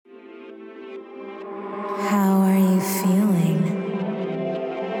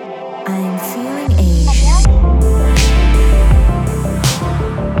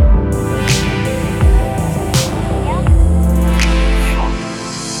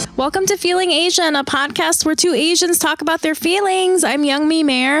Welcome to Feeling Asian, a podcast where two Asians talk about their feelings. I'm Youngmi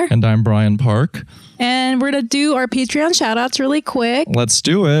Mayer. And I'm Brian Park. And we're going to do our Patreon shout-outs really quick. Let's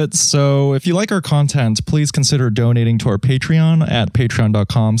do it. So if you like our content, please consider donating to our Patreon at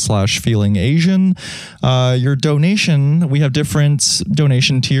patreon.com/feelingasian. Your donation, we have different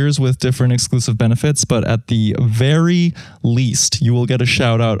donation tiers with different exclusive benefits, but at the very least, you will get a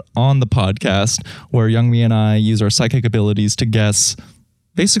shout-out on the podcast where Youngmi and I use our psychic abilities to guess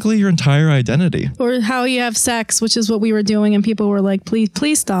basically your entire identity. Or how you have sex, which is what we were doing, and people were like,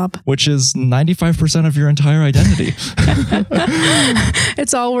 please stop. Which is 95% of your entire identity.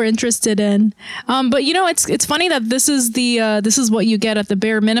 It's all we're interested in. But you know, it's funny that this is what you get at the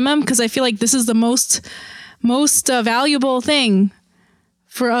bare minimum, because I feel like this is the most valuable thing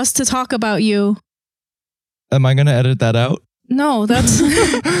for us to talk about you. Am I going to edit that out? No, that's.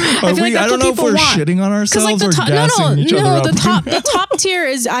 I don't know if we're shitting on ourselves or gassing each other up. The top tier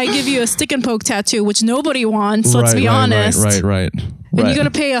is I give you a stick and poke tattoo, which nobody wants. Let's be honest. Right. And you're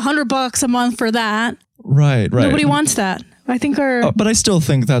gonna pay $100 a month for that. Right. Nobody wants that. I think but I still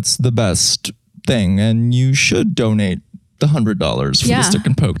think that's the best thing, and you should donate the $100 for the stick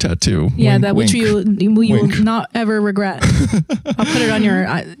and poke tattue. Yeah, wink, that which you will not ever regret. I'll put it on your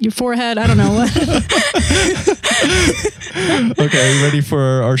forehead. I don't know what. Okay, you ready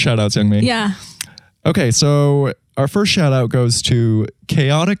for our shout outs, Youngmi? Yeah. Okay, so our first shout out goes to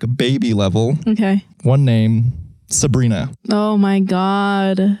Chaotic Baby Level. Okay. One name, Sabrina. Oh my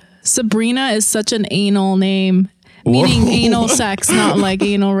God. Sabrina is such an anal name. Meaning anal sex, not like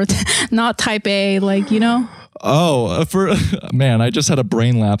anal, not type A, like, you know? Oh, man, I just had a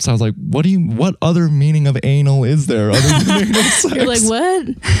brain lapse. I was like, what other meaning of anal is there other than anal sex? You're like, what?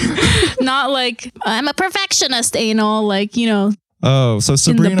 Not like, I'm a perfectionist anal, like, you know. Oh, so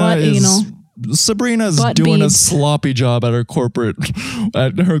Sabrina's doing beads. a sloppy job at her corporate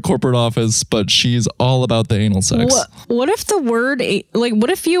office, but she's all about the anal sex. What if the word, like,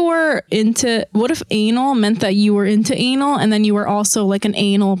 what if anal meant that you were into anal and then you were also like an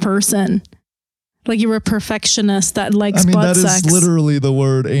anal person? Like you were a perfectionist that likes butt sex. That is literally the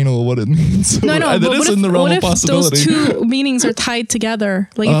word anal, what it means. No, that is in the realm of possibility. Those two meanings are tied together?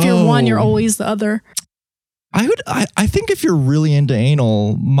 Like if you're one, you're always the other. I think if you're really into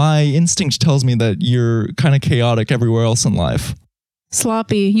anal, my instinct tells me that you're kind of chaotic everywhere else in life.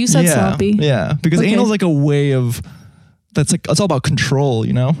 Sloppy. You said sloppy. Yeah, because anal is like a way of... it's all about control,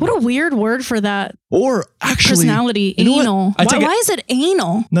 you know? What a weird word for that. Or actually... personality, anal. Why is it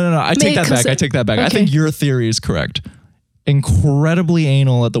anal? No. I take that back. Okay. I think your theory is correct. Incredibly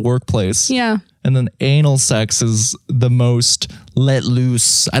anal at the workplace. Yeah. And then anal sex is the most let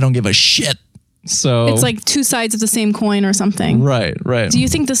loose, I don't give a shit. So it's like two sides of the same coin or something. Right. Do you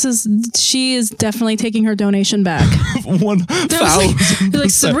think she is definitely taking her donation back? 1,000%. Like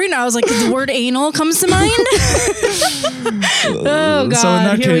Sabrina, I was like, the word anal comes to mind. Oh God, so in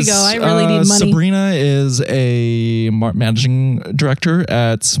that here case, we go. I really need money. Sabrina is a managing director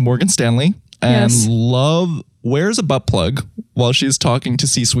at Morgan Stanley and wears a butt plug while she's talking to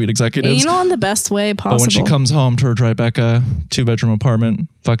C-suite executives. Anal in the best way possible. But when she comes home to her Tribeca 2-bedroom apartment,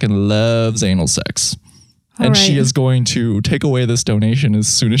 fucking loves anal sex. And she is going to take away this donation as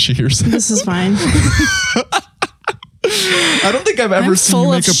soon as she hears it. This is fine. I don't think I've ever seen you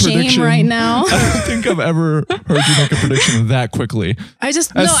make a prediction. Shame right now. I don't think I've ever heard you make a prediction that quickly. This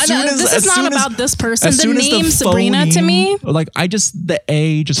is not about this person. The name Sabrina to me. Like the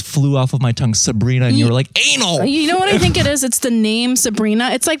A just flew off of my tongue, Sabrina, and you were like, anal. You know what I think it is? It's the name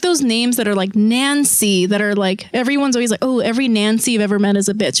Sabrina. It's like those names that are like Nancy, that are like, everyone's always like, oh, every Nancy you've ever met is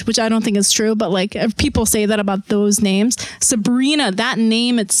a bitch, which I don't think is true, but like people say that about those names. Sabrina, that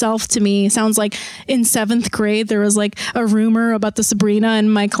name itself to me sounds like in 7th grade, there was like a rumor about the Sabrina in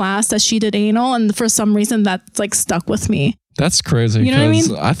my class that she did anal, and for some reason that's like stuck with me. That's crazy. You know what I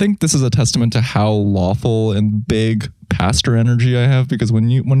mean? I think this is a testament to how lawful and big pastor energy I have, because when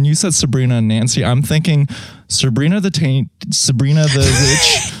you said Sabrina and Nancy, I'm thinking Sabrina the Taint, Sabrina the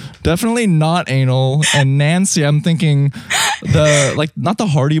Witch, definitely not anal, and Nancy, I'm thinking not the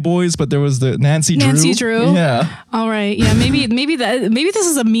Hardy Boys, but there was the Nancy Drew. Yeah. All right. Yeah. Maybe this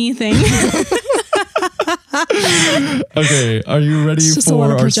is a me thing. Okay, are you ready for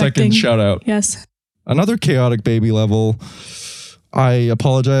our second shout out? Yes. Another Chaotic Baby Level. I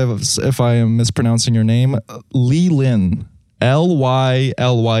apologize if I am mispronouncing your name. Lee Lynn. Lynn. Lynn.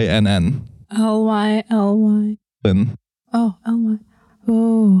 Lynn. Oh, Ly.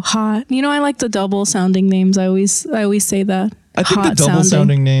 Oh, hot. You know, I like the double sounding names. I always say that. I think the double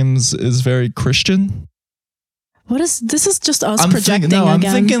sounding names is very Christian. This is just us projecting again. I'm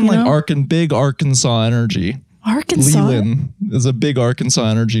thinking like big Arkansas energy. Arkansas. Leland is a big Arkansas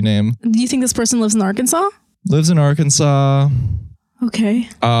energy name. Do you think this person lives in Arkansas? Lives in Arkansas. Okay.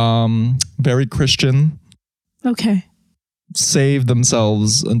 Very Christian. Okay. Saved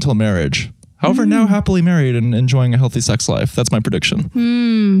themselves until marriage. However, now happily married and enjoying a healthy sex life. That's my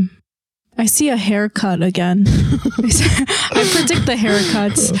prediction. I see a haircut again. I predict the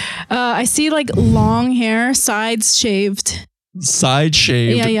haircuts. I see like long hair, sides shaved. Side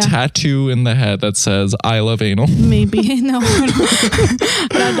shaved, tattoo in the head that says "I love anal." Maybe. No.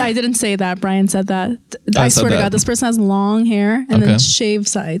 I didn't say that. Brian said that. I swear to God, this person has long hair and then shaved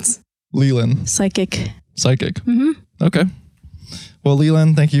sides. Leland. Psychic. Mm-hmm. Okay. Well,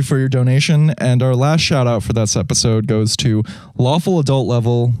 Leland, thank you for your donation. And our last shout out for this episode goes to Lawful Adult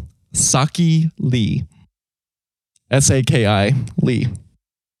Level Saki Lee. Saki Lee.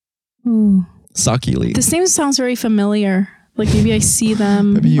 Ooh. Saki Lee. This name sounds very familiar. Like maybe I see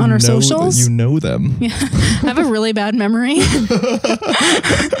them on our socials. You know them. Yeah. I have a really bad memory. I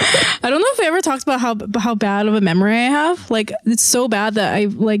don't know if I ever talked about how bad of a memory I have. Like it's so bad that I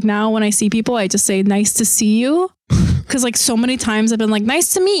like now when I see people, I just say nice to see you. Cause like so many times I've been like,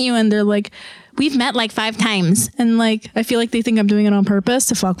 nice to meet you. And they're like, we've met like 5 times. And like, I feel like they think I'm doing it on purpose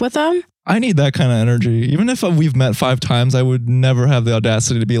to fuck with them. I need that kind of energy. Even if we've met 5 times, I would never have the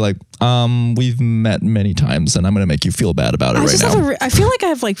audacity to be like, we've met many times and I'm going to make you feel bad about it right now. I feel like I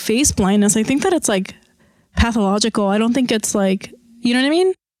have like face blindness. I think that it's like pathological. I don't think it's like, you know what I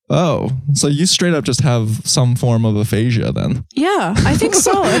mean? Oh, so you straight up just have some form of aphasia then? Yeah, I think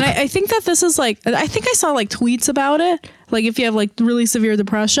so. And I think that this is like, I think I saw like tweets about it. Like if you have like really severe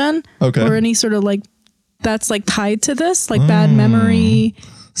depression or any sort of like, that's like tied to this, like bad memory.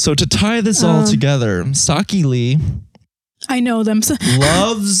 So to tie this all together, Saki Lee. I know them.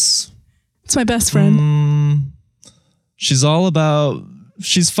 Loves. It's my best friend. She's all about,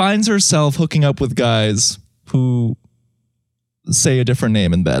 she finds herself hooking up with guys who say a different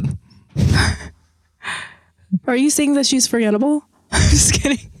name in bed. Are you saying that she's forgettable? I'm just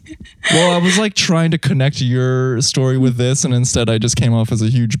kidding. Well, I was like trying to connect your story with this, and instead I just came off as a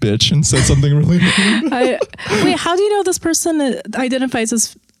huge bitch and said something really mean. Wait, how do you know this person identifies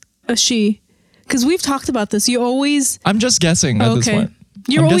as a she? Because we've talked about this. You always... I'm just guessing at this point.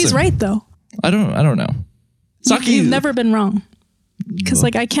 You're always right, though. I don't know. Saki... You've never been wrong. Because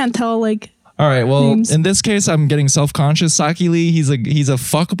like I can't tell like... All right, well, names. In this case, I'm getting self-conscious. Saki Lee, he's a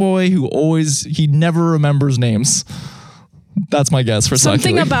fuckboy who he never remembers names. That's my guess for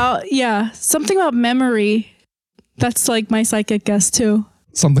Saki Lee. Something about memory. That's like my psychic guess too.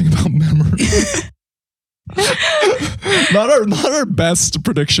 Something about memory. not our best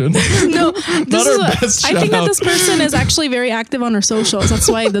prediction. No, best I think that this person is actually very active on her socials. That's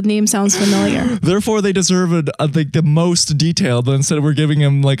why the name sounds familiar. Therefore, they deserve the most detailed. But instead, we're giving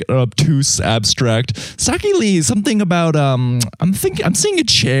him like an obtuse, abstract. Saki Lee, something about I'm seeing a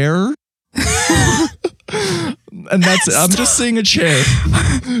chair. And that's it. I'm just seeing a chair.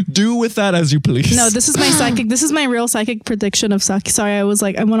 Do with that as you please. No, this is my real psychic prediction of Saki. Sorry, I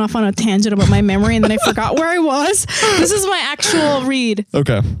went off on a tangent about my memory and then I forgot where I was. This is my actual read.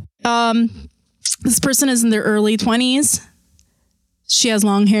 Okay. This person is in their early 20s. She has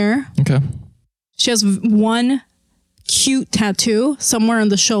long hair. Okay. She has one cute tattoo somewhere on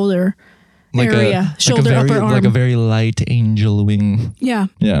the shoulder area. Upper arm. Like a very light angel wing. Yeah.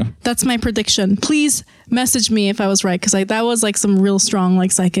 Yeah. That's my prediction. Please message me if I was right, because that was like some real strong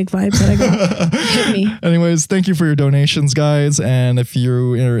like psychic vibes that I got. Hit me. Anyways, thank you for your donations, guys. And if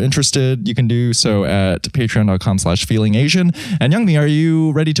you're interested, you can do so at patreon.com/feelingasian. And Youngmi, are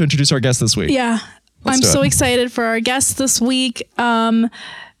you ready to introduce our guest this week? Yeah. I'm so excited for our guest this week. I'm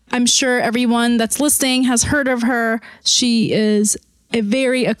sure everyone that's listening has heard of her. She is a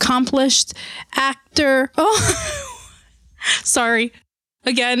very accomplished actor. Oh, sorry.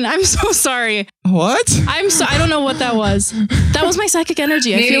 Again, I'm so sorry. What? I don't know what that was. That was my psychic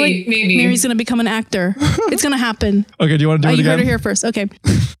energy. I feel like Mary's going to become an actor. It's going to happen. Okay, do you want to do it again? You heard it here first. Okay.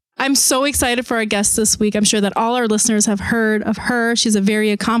 I'm so excited for our guest this week. I'm sure that all our listeners have heard of her. She's a very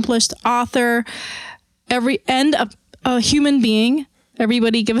accomplished author. A human being.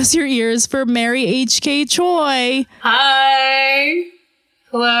 Everybody give us your ears for Mary H.K. Choi. Hi.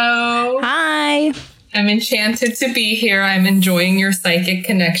 Hello. Hi. I'm enchanted to be here. I'm enjoying your psychic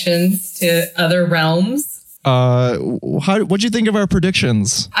connections to other realms. What'd you think of our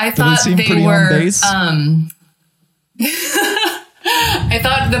predictions? I thought Did they seem pretty were, on base? I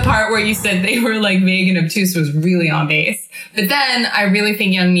thought the part where you said they were like vague and obtuse was really on base. But then I really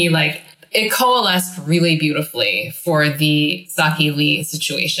think Youngmi, like, it coalesced really beautifully for the Saki Lee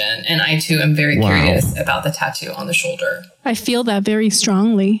situation. And I too am very curious about the tattoo on the shoulder. I feel that very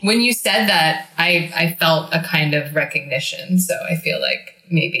strongly. When you said that, I felt a kind of recognition. So I feel like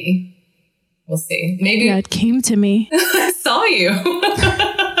maybe we'll see. Maybe Yeah, it came to me. I saw you.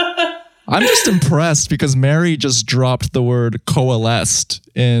 I'm just impressed because Mary just dropped the word coalesced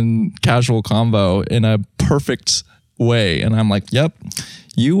in casual convo in a perfect way. And I'm like, yep,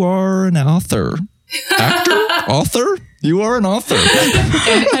 you are an author. Actor? Author? You are an author.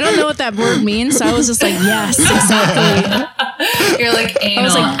 I don't know what that word means, so I was just like, yes, exactly. You're like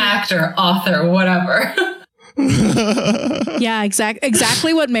anal, actor, author, whatever. Yeah,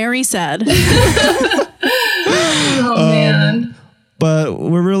 exactly what Mary said. Oh, man. But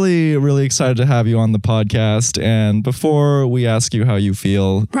we're really, really excited to have you on the podcast. And before we ask you how you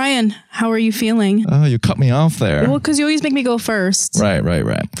feel, Brian, how are you feeling? oh, you cut me off there. Well, because you always make me go first. Right.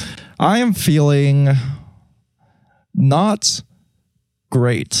 I am feeling not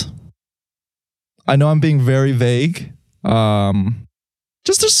great. I know I'm being very vague.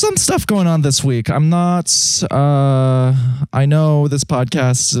 Just there's some stuff going on this week. I know this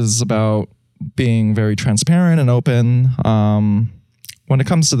podcast is about being very transparent and open. When it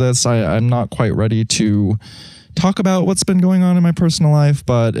comes to this, I'm not quite ready to talk about what's been going on in my personal life,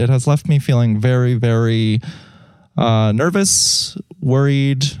 but it has left me feeling very, very nervous,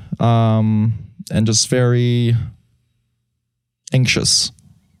 worried, and just very anxious.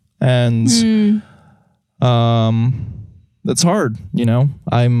 And it's hard, you know.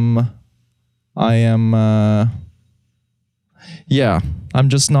 I'm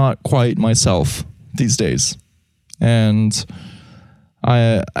just not quite myself these days. And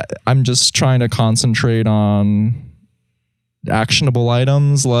I'm just trying to concentrate on actionable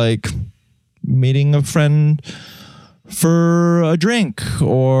items like meeting a friend for a drink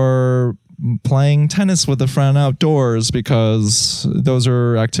or playing tennis with a friend outdoors, because those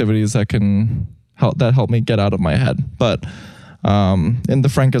are activities that can help me get out of my head. But in the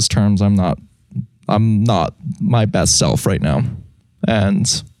frankest terms, I'm not my best self right now.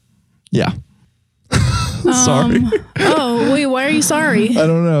 And yeah. Sorry. Oh, wait, why are you sorry? I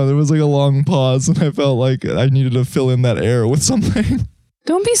don't know. There was like a long pause and I felt like I needed to fill in that air with something.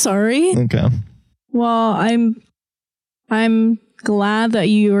 Don't be sorry. Okay. Well, I'm glad that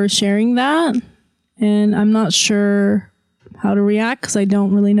you are sharing that, and I'm not sure how to react because I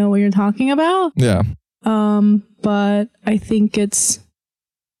don't really know what you're talking about. Yeah. But I think it's,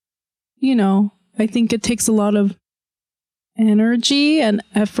 I think it takes a lot of energy and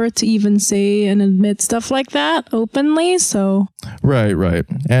effort to even say and admit stuff like that openly. So Right.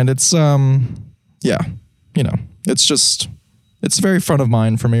 And it's it's very front of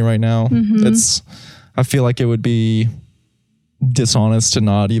mind for me right now. I feel like it would be dishonest to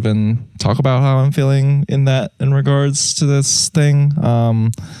not even talk about how I'm feeling in regards to this thing.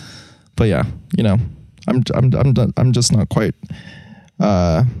 But yeah, I'm just not quite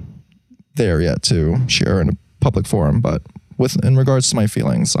there yet to share in a public forum, but in regards to my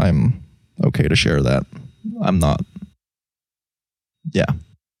feelings, I'm okay to share that. I'm not. Yeah.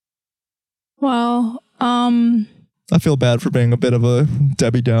 Well, I feel bad for being a bit of a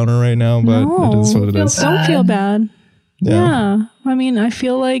Debbie Downer right now, but it is what it is. Don't feel bad. Yeah. Yeah. I mean, I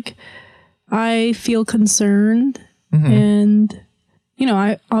feel concerned and,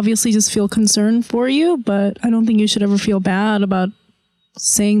 I obviously just feel concerned for you, but I don't think you should ever feel bad about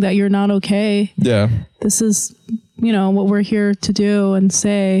saying that you're not okay. Yeah. This is, what we're here to do and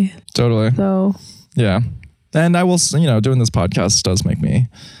say. Totally. So. Yeah. And I will, doing this podcast does make me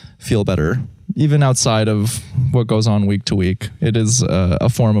feel better. Even outside of what goes on week to week, it is a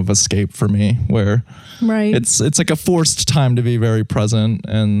form of escape for me where it's like a forced time to be very present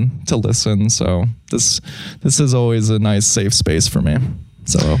and to listen. So this is always a nice safe space for me.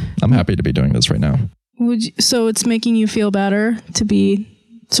 So I'm happy to be doing this right now. So it's making you feel better to be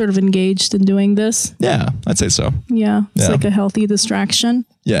sort of engaged in doing this? Yeah, I'd say so. Yeah. It's like a healthy distraction.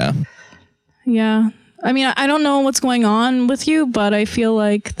 Yeah. Yeah. I mean, I don't know what's going on with you, but I feel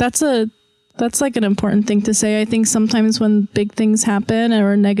like that's like an important thing to say. I think sometimes when big things happen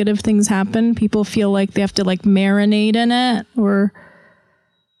or negative things happen, people feel like they have to like marinate in it or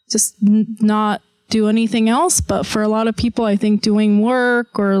just not do anything else. But for a lot of people, I think doing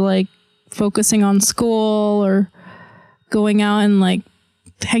work or like focusing on school or going out and like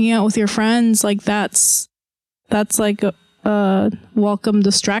hanging out with your friends, like that's like a welcome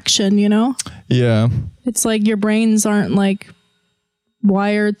distraction, Yeah. It's like your brains aren't like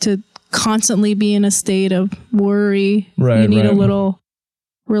wired to constantly be in a state of worry. Right. You need a little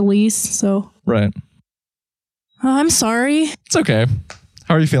release. So. Right. Oh, I'm sorry. It's okay.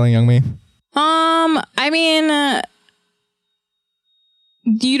 How are you feeling, Young Me? I mean,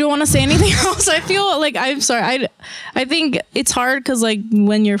 you don't want to say anything else? I feel like, I'm sorry. I think it's hard because like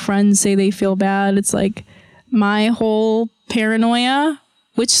when your friends say they feel bad, it's like my whole paranoia,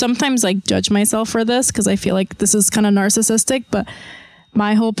 which sometimes like judge myself for this because I feel like this is kind of narcissistic, but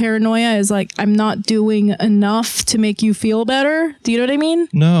my whole paranoia is like, I'm not doing enough to make you feel better. Do you know what I mean?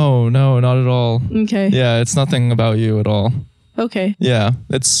 No, not at all. Okay. Yeah, it's nothing about you at all. Okay. Yeah,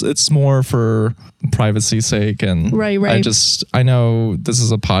 it's more for privacy's sake, and Right. I know this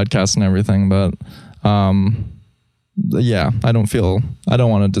is a podcast and everything, but yeah, I don't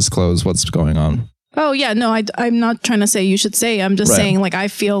want to disclose what's going on. Oh yeah, no, I'm not trying to say you should say. I'm just Right. saying like I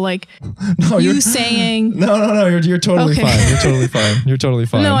feel like No, you saying No, you're totally Okay. fine. You're totally fine. You're totally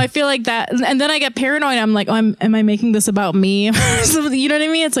fine. No, I feel like that, and then I get paranoid. I'm like, am I making this about me? So, you know what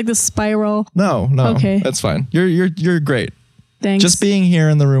I mean? It's like this spiral. No, Okay. That's fine. You're great. Thanks. Just being here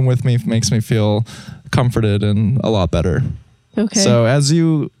in the room with me makes me feel comforted and a lot better. Okay. So as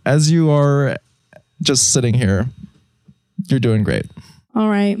you are just sitting here, you're doing great. All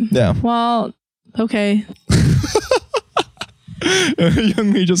right. Yeah. Well, okay.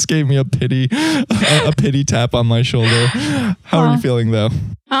 Young me just gave me a pity tap on my shoulder. How are you feeling though?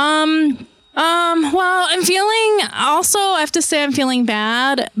 Well, I have to say I'm feeling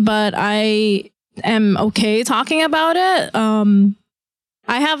bad, but I am okay talking about it.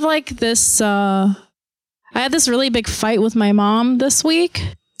 I have like this, I had this really big fight with my mom this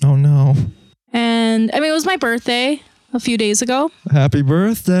week. Oh no. And I mean, it was my birthday a few days ago. Happy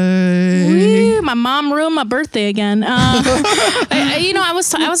birthday. Woo, my mom ruined my birthday again. I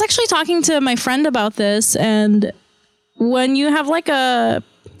was actually talking to my friend about this, and when you have like I've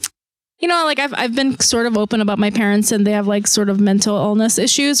been sort of open about my parents, and they have like sort of mental illness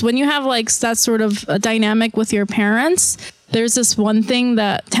issues. When you have like that sort of a dynamic with your parents, there's this one thing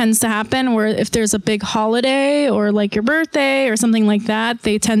that tends to happen where if there's a big holiday or like your birthday or something like that,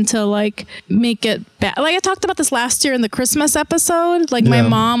 they tend to like make it bad. Like I talked about this last year in the Christmas episode. Like my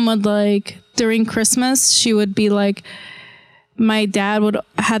mom would like during Christmas, she would be like, my dad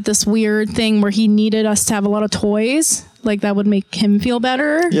had this weird thing where he needed us to have a lot of toys. Like that would make him feel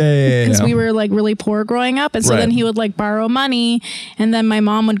better. Yeah. Because we were like really poor growing up. And so then he would like borrow money, and then my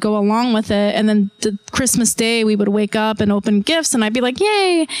mom would go along with it. And then the Christmas day we would wake up and open gifts, and I'd be like,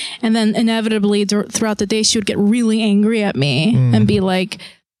 yay. And then inevitably throughout the day, she would get really angry at me and be like,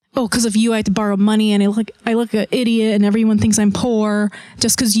 oh, because of you, I had to borrow money, and I look an idiot, and everyone thinks I'm poor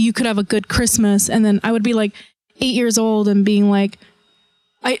just because you could have a good Christmas. And then I would be like 8 years old and being like,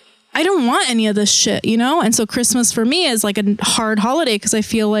 I don't want any of this shit, you know? And so Christmas for me is like a hard holiday because I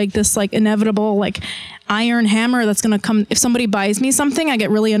feel like this like inevitable like iron hammer that's going to come. If somebody buys me something, I get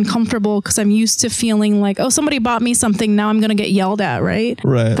really uncomfortable because I'm used to feeling like, oh, somebody bought me something. Now I'm going to get yelled at, right?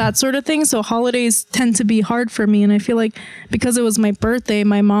 Right. That sort of thing. So holidays tend to be hard for me. And I feel like because it was my birthday,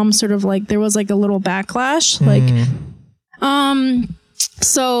 my mom sort of like, there was like a little backlash.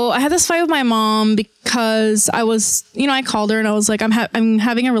 So I had this fight with my mom because I was, I called her and I was like, I'm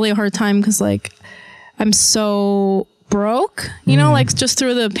having a really hard time because like I'm so broke, like just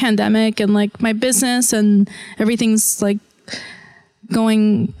through the pandemic and like my business and everything's like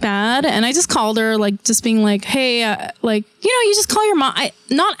going bad. And I just called her like just being like, hey, you just call your mom.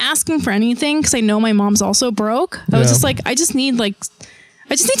 Not asking for anything because I know my mom's also broke. I was just like, I just need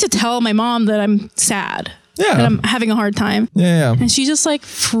to tell my mom that I'm sad. Yeah. And I'm having a hard time. Yeah. And she just like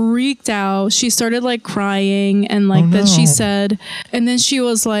freaked out. She started like crying and like then she said, and then she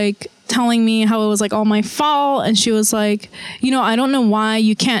was like telling me how it was like all my fault. And she was like, I don't know why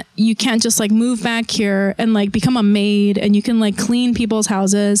you can't just like move back here and like become a maid and you can like clean people's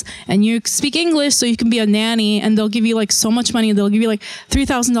houses and you speak English so you can be a nanny and they'll give you like so much money. They'll give you like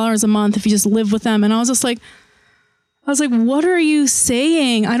 $3,000 a month if you just live with them. And I was like, what are you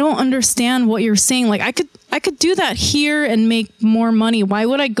saying? I don't understand what you're saying. Like I could do that here and make more money. Why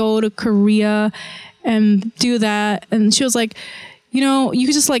would I go to Korea and do that? And she was like, you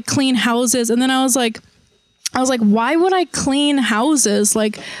could just like clean houses. And then I was like, why would I clean houses?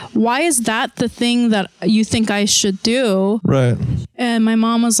 Like, why is that the thing that you think I should do? Right. And my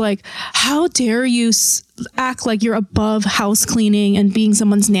mom was like, how dare you act like you're above house cleaning and being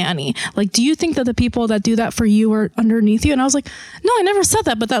someone's nanny? Like, do you think that the people that do that for you are underneath you? And I was like, no, I never said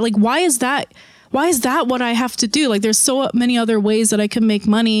that. But that, like, why is that why is that what I have to do? Like, there's so many other ways that I can make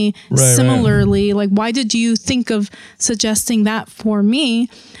money Right, similarly. Like, why did you think of suggesting that for me?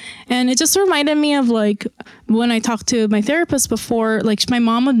 And it just reminded me of like when I talked to my therapist before, like my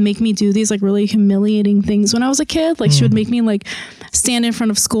mom would make me do these like really humiliating things when I was a kid. Like she would make me like stand in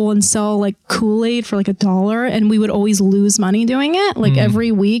front of school and sell like Kool-Aid for like $1. And we would always lose money doing it like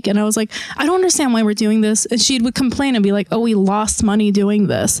every week. And I was like, I don't understand why we're doing this. And she would complain and be like, oh, we lost money doing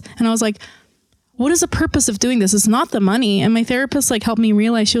this. And I was like, what is the purpose of doing this? It's not the money. And my therapist like helped me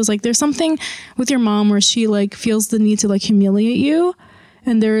realize, she was like, there's something with your mom where she like feels the need to like humiliate you.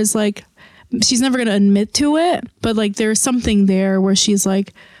 And there is like, she's never going to admit to it, but like there's something there where she's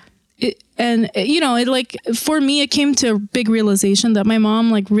like, it like for me, it came to a big realization that my mom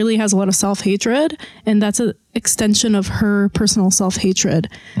like really has a lot of self-hatred, and that's an extension of her personal self-hatred,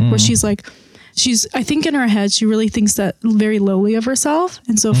 where she's like, I think in her head, she really thinks that very lowly of herself.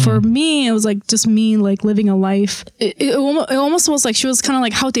 And so for me, it was like just me like living a life. It almost was like, she was kind of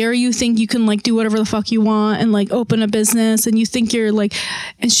like, how dare you think you can like do whatever the fuck you want and like open a business, and you think you're like,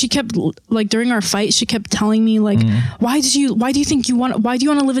 and she kept like during our fight, she kept telling me like, why do you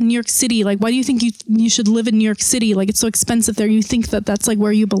want to live in New York City? Like, why do you think you should live in New York City? Like, it's so expensive there. You think that that's like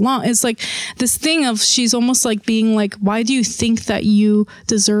where you belong. It's like this thing of, she's almost like being like, why do you think that you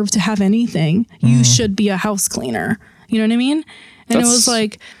deserve to have anything? You should be a house cleaner. You know what I mean? And it was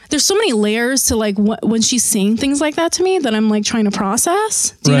like, there's so many layers to like when she's saying things like that to me that I'm like trying to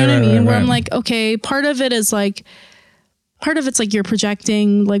process. Do you know what I mean? Where I'm like, okay, part of it's like you're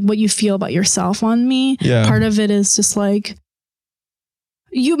projecting like what you feel about yourself on me. Yeah. Part of it is just like,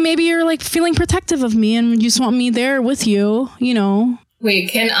 you're like feeling protective of me and you just want me there with you, you know? Wait,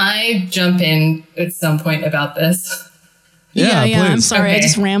 can I jump in at some point about this? Yeah. please. I'm sorry. Okay. I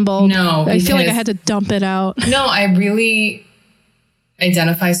just rambled. No, I feel like I because- had to dump it out. No, I really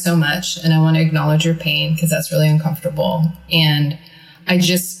identify so much, and I want to acknowledge your pain because that's really uncomfortable. And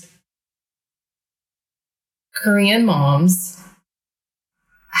Korean moms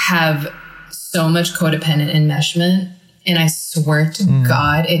have so much codependent enmeshment. And I swear to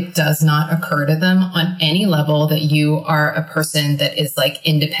God, it does not occur to them on any level that you are a person that is like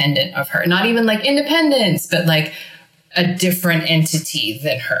independent of her. Not even like independence, but like a different entity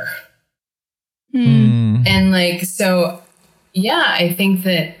than her. And like, so yeah, I think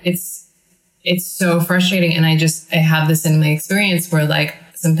that it's so frustrating. And I have this in my experience where like,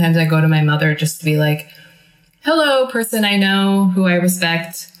 sometimes I go to my mother just to be like, hello, person I know, who I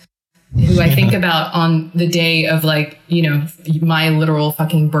respect, who I think about on the day of like, you know, my literal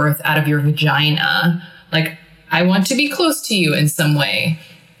fucking birth out of your vagina. Like, I want to be close to you in some way.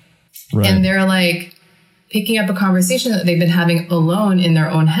 Right. And they're like, picking up a conversation that they've been having alone in their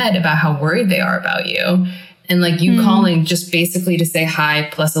own head about how worried they are about you. And like you calling just basically to say hi,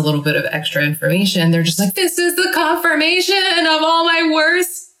 plus a little bit of extra information. They're just like, this is the confirmation of all my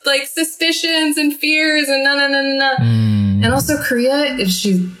worst like suspicions and fears and no. And also Korea,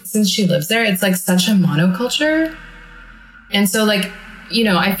 since she lives there, it's like such a monoculture. And so like, you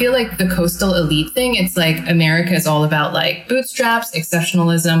know, I feel like the coastal elite thing, it's like America is all about like bootstraps,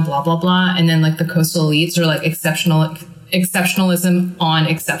 exceptionalism, blah, blah, blah. And then like the coastal elites are like exceptionalism on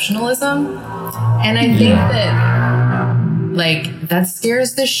exceptionalism. And I think that like that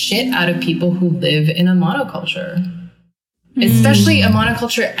scares the shit out of people who live in a monoculture, especially a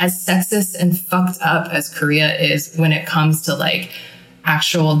monoculture as sexist and fucked up as Korea is when it comes to like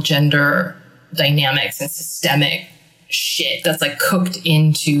actual gender dynamics and systemic shit that's like cooked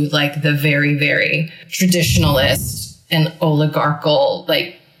into like the very, very traditionalist and oligarchical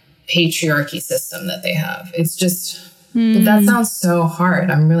like patriarchy system that they have. It's just, that sounds so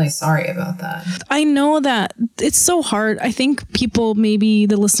hard. I'm really sorry about that. I know that it's so hard. I think people, maybe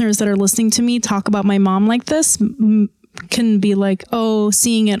the listeners that are listening to me talk about my mom like this can be like, oh,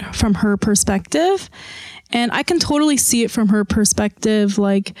 seeing it from her perspective. And I can totally see it from her perspective,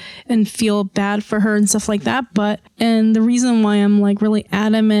 like, and feel bad for her and stuff like that. And the reason why I'm like really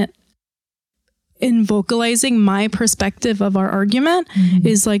adamant in vocalizing my perspective of our argument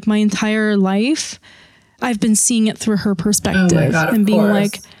is like my entire life, I've been seeing it through her perspective. Oh my God, and being course.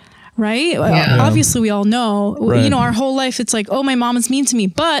 like, right? Yeah. Obviously, we all know, Right. you know, our whole life, it's like, oh, my mom is mean to me,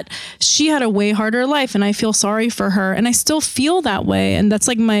 but she had a way harder life and I feel sorry for her. And I still feel that way. And that's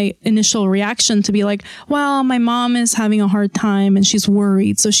like my initial reaction to be like, well, my mom is having a hard time and she's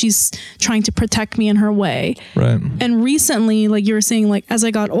worried. So she's trying to protect me in her way. Right. And recently, like you were saying, like, as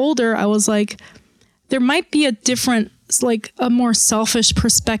I got older, I was like, there might be a different, like a more selfish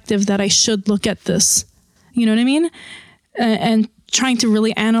perspective that I should look at this. You know what I mean? And trying to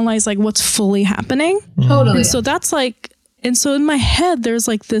really analyze like what's fully happening. Totally. And so that's like, And so in my head, there's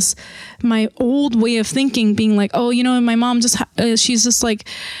like this, my old way of thinking being like, oh, you know, my mom just, she's just like,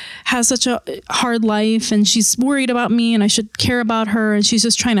 has such a hard life and she's worried about me and I should care about her and she's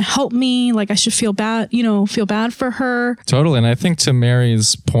just trying to help me. Like I should feel bad, you know, feel bad for her. Totally. And I think to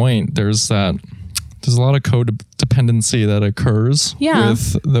Mary's point, there's a lot of codependency that occurs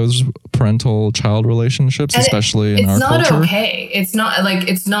with those parental child relationships, and especially in our culture. It's not okay.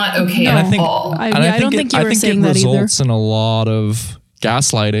 It's not okay at all. I don't think you were saying that either. It results in a lot of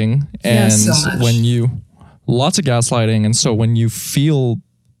gaslighting and lots of gaslighting. And so when you feel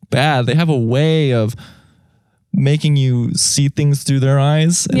bad, they have a way of making you see things through their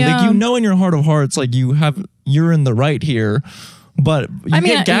eyes. And like, you know, in your heart of hearts, like you're in the right here. But you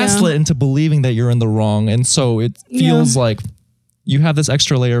get gaslit into believing that you're in the wrong. And so it feels like you have this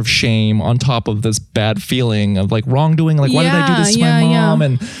extra layer of shame on top of this bad feeling of like wrongdoing. Like, why did I do this to my mom?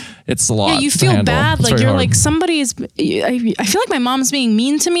 And it's a lot. Yeah, you feel bad. Like you're hard. Like somebody's, I feel like my mom's being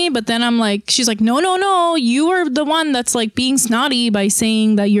mean to me, but then I'm like, she's like, no, you are the one that's like being snotty by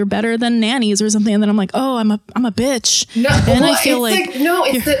saying that you're better than nannies or something. And then I'm like, oh, I'm a bitch. No, and I feel like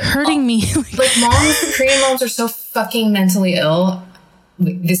you're hurting me. Like moms, Korean moms are so fucking mentally ill.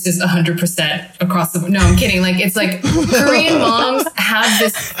 This is 100% across the board. No, I'm kidding. Like, it's like Korean moms have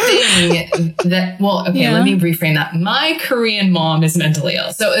this thing that, let me reframe that. My Korean mom is mentally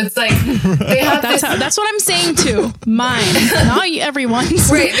ill. So it's like, they have that's what I'm saying too. Mine, not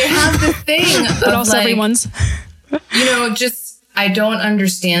everyone's. Right. They have this thing. But also like, everyone's. You know, just, I don't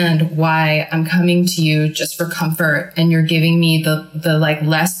understand why I'm coming to you just for comfort and you're giving me the like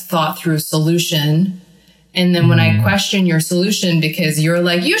less thought through solution. And then when I question your solution because you're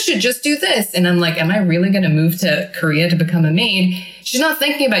like, you should just do this. And I'm like, am I really going to move to Korea to become a maid? She's not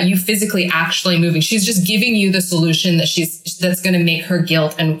thinking about you physically actually moving. She's just giving you the solution that's going to make her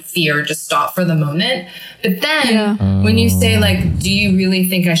guilt and fear just stop for the moment. But then when you say like, do you really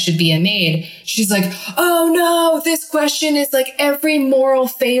think I should be a maid? She's like, oh no, this question is like every moral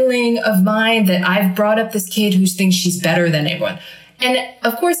failing of mine that I've brought up this kid who thinks she's better than everyone. And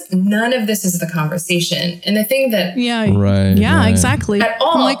of course, none of this is the conversation. And the thing that... exactly. At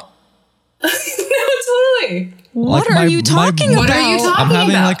all. I'm like, no, totally. What are you talking about? I'm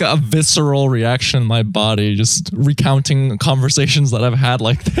having like a visceral reaction in my body, just recounting conversations that I've had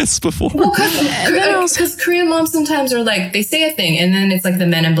like this before. Well, because Korean moms sometimes are like, they say a thing and then it's like the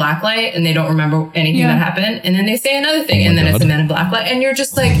Men in Black light and they don't remember anything that happened. And then they say another thing and then it's the Men in Black light. And you're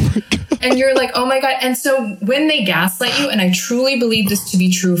just like... And you're like, oh my God. And so when they gaslight you, and I truly believe this to be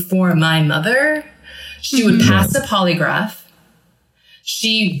true for my mother, she would pass a polygraph.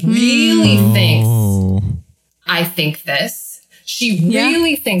 She really thinks I think this. She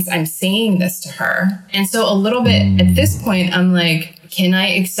really thinks I'm saying this to her. And so a little bit at this point, I'm like, can I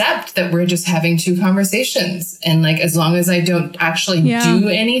accept that we're just having two conversations? And like, as long as I don't actually do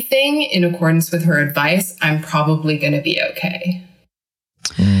anything in accordance with her advice, I'm probably going to be okay.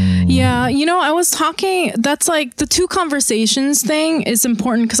 Yeah, you know, I was talking, that's like the two conversations thing is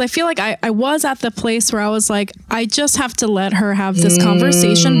important because I feel like I was at the place where I was like, I just have to let her have this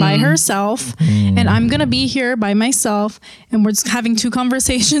conversation by herself and I'm going to be here by myself and we're just having two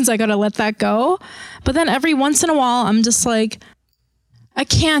conversations. I got to let that go. But then every once in a while, I'm just like, I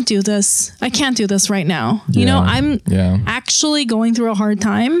can't do this. I can't do this right now. You know, I'm actually going through a hard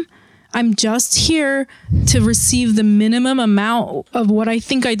time. I'm just here to receive the minimum amount of what I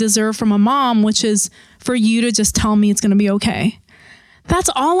think I deserve from a mom, which is for you to just tell me it's going to be okay. That's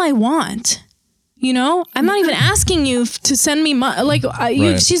all I want. You know, I'm not even asking you to send me money. Like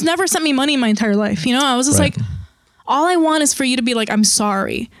she's never sent me money in my entire life. You know, I was just like, all I want is for you to be like, I'm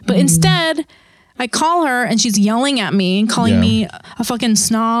sorry. But instead I call her and she's yelling at me and calling me a fucking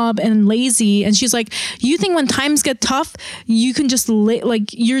snob and lazy. And she's like, you think when times get tough, you can just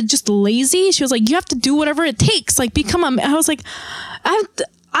you're just lazy? She was like, you have to do whatever it takes. Like I was like,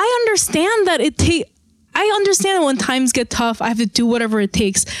 I understand that I understand when times get tough, I have to do whatever it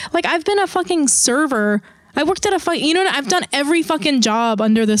takes. Like I've been a fucking server. I worked at I've done every fucking job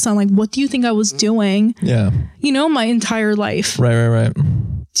under the sun. Like, what do you think I was doing? Yeah. You know, my entire life. Right.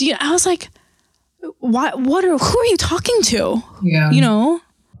 I was like, who are you talking to? Yeah. You know?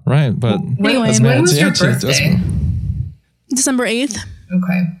 Right. But anyway, when was your birthday? December 8th.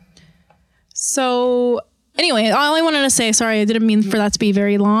 Okay. So anyway, all I wanted to say, sorry, I didn't mean for that to be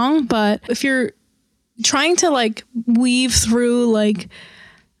very long, but if you're trying to like weave through like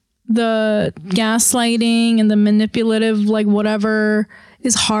the gaslighting and the manipulative, like whatever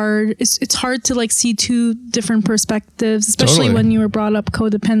is hard. It's hard to like see two different perspectives, especially when you were brought up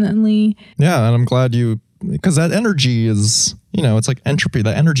codependently. Yeah. And I'm glad you because that energy is, it's like entropy.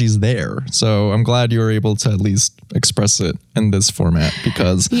 That energy is there. So I'm glad you were able to at least express it in this format,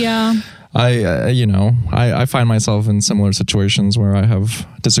 because I find myself in similar situations where I have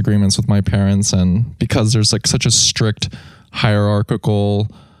disagreements with my parents, and because there's like such a strict hierarchical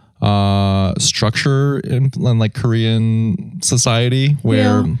structure in like Korean society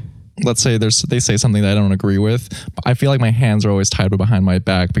where let's say they say something that I don't agree with, but I feel like my hands are always tied behind my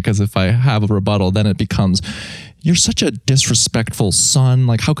back, because if I have a rebuttal, then it becomes, you're such a disrespectful son.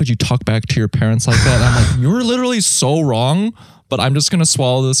 Like, how could you talk back to your parents like that? And I'm like, you're literally so wrong, but I'm just going to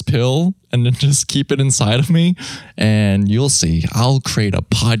swallow this pill and then just keep it inside of me. And you'll see, I'll create a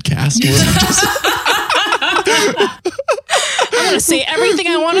podcast where I just... I'm going to say everything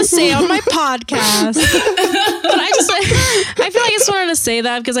I want to say on my podcast. But I feel like I just wanted to say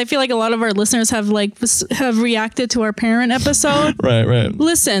that because I feel like a lot of our listeners have reacted to our parent episode. Right.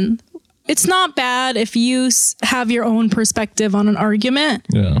 Listen, it's not bad if you have your own perspective on an argument.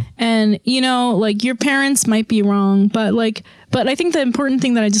 Yeah. And, like your parents might be wrong, but I think the important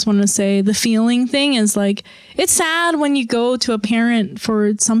thing that I just wanted to say, the feeling thing is like, it's sad when you go to a parent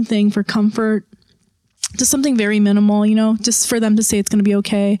for something, for comfort, just something very minimal, just for them to say it's going to be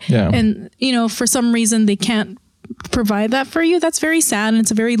okay. Yeah. And, for some reason they can't provide that for you. That's very sad. And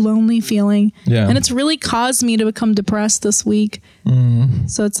it's a very lonely feeling. Yeah. And it's really caused me to become depressed this week.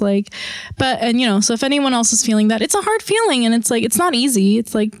 So it's like, so if anyone else is feeling that, it's a hard feeling, and it's like, it's not easy.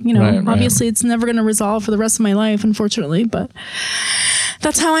 It's like, obviously it's never going to resolve for the rest of my life, unfortunately, but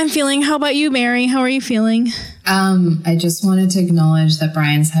that's how I'm feeling. How about you, Mary? How are you feeling? I just wanted to acknowledge that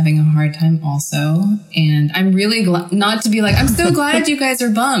Brian's having a hard time also. And I'm really glad, not to be like, I'm so glad you guys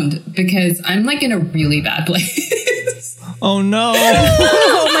are bummed, because I'm like in a really bad place. Oh no.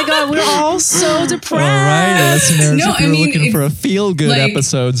 Oh my God, we're all so depressed. All right, listeners, No, if you're looking for a feel-good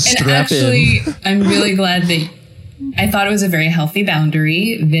episode, strap in. I'm really glad that I thought it was a very healthy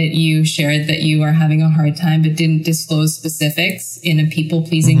boundary that you shared, that you are having a hard time but didn't disclose specifics in a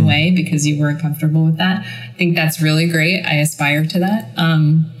people-pleasing way because you weren't comfortable with that. I think that's really great. I aspire to that.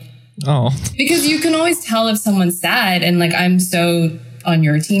 Because you can always tell if someone's sad, and like, I'm so on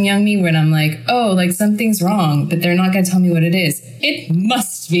your team, Youngmi, when I'm like, oh, like something's wrong, but they're not going to tell me what it is. It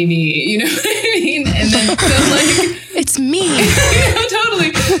must be me. You know what I mean? And then so like, it's me.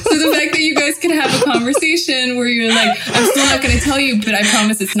 Totally. So the fact that you guys can have a conversation where you're like, I'm still not going to tell you, but I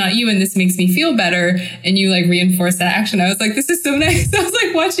promise it's not you, and this makes me feel better, and you like reinforce that action. I was like, this is so nice. I was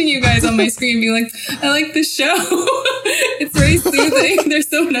like watching you guys on my screen being like, I like this show. It's very soothing. They're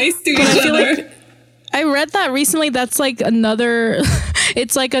so nice to each other. I read that recently. That's like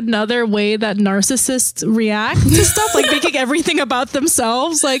it's like another way that narcissists react to stuff, like making everything about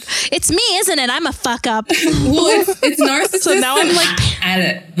themselves. Like, it's me, isn't it? I'm a fuck up. Well, it's narcissists. So now I'm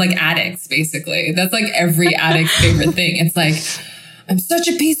like, addicts, basically. That's like every addict's favorite thing. It's like, I'm such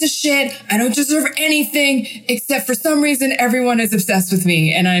a piece of shit. I don't deserve anything, except for some reason everyone is obsessed with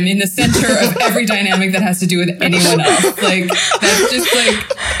me, and I'm in the center of every dynamic that has to do with anyone else. Like, that's just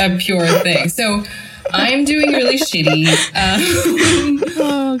like a pure thing. So I'm doing really shitty.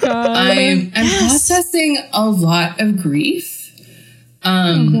 Oh God. I'm processing a lot of grief.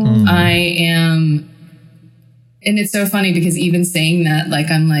 I am, and it's so funny because even saying that, like,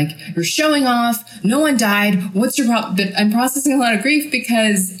 I'm like, you're showing off. No one died. What's your problem? But I'm processing a lot of grief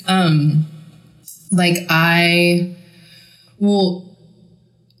because,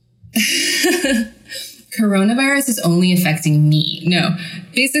 coronavirus is only affecting me. No,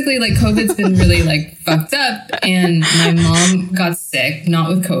 basically, like, COVID's been really like fucked up, and my mom got sick, not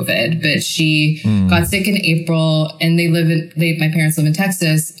with COVID, but she got sick in April, and my parents live in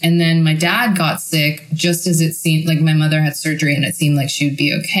Texas, and then my dad got sick just as it seemed like my mother had surgery and it seemed like she would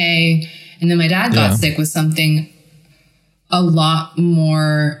be okay. And then my dad got sick with something a lot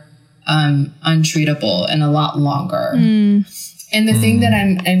more untreatable and a lot longer. And the thing that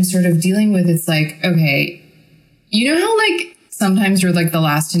I'm sort of dealing with, it's like, okay, you know how like sometimes you're like the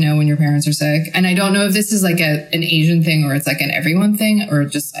last to know when your parents are sick? And I don't know if this is like an Asian thing or it's like an everyone thing, or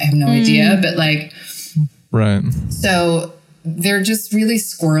just, I have no idea, but like, right. So they're just really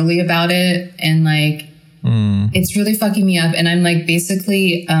squirrely about it. And like, it's really fucking me up. And I'm like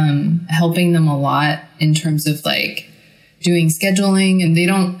basically helping them a lot in terms of like doing scheduling, and they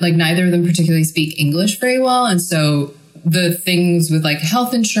don't, like, neither of them particularly speak English very well. And so the things with like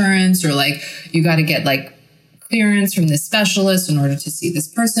health insurance, or like you got to get like clearance from this specialist in order to see this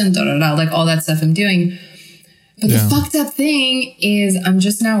person, like all that stuff I'm doing. But the fucked up thing is I'm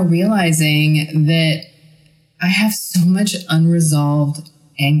just now realizing that I have so much unresolved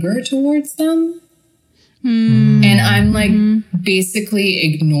anger towards them. And I'm like basically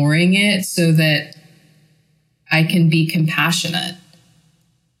ignoring it so that I can be compassionate.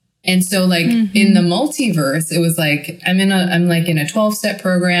 And so like in the multiverse, it was like, I'm like in a 12-step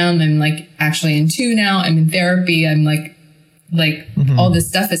program. I'm like actually in 2 now. I'm in therapy. I'm like all this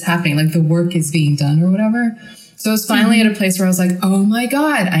stuff is happening. Like the work is being done or whatever. So I was finally at a place where I was like, oh my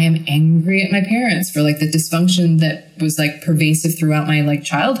God, I am angry at my parents for like the dysfunction that was like pervasive throughout my like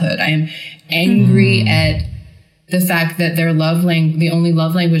childhood. I am angry at the fact that their the only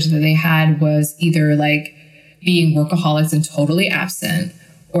love language that they had was either like being workaholics and totally absent,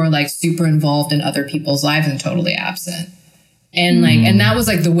 or like super involved in other people's lives and totally absent. And like, and that was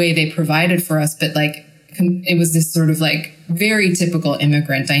like the way they provided for us. But like, it was this sort of like very typical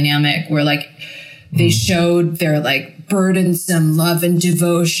immigrant dynamic where like they showed their like burdensome love and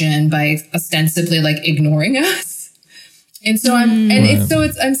devotion by ostensibly like ignoring us. And so I'm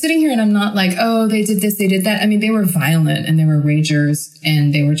sitting here and I'm not like, oh, they did this, they did that. I mean, they were violent and they were ragers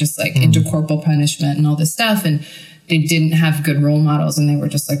and they were just like into corporal punishment and all this stuff. And they didn't have good role models and they were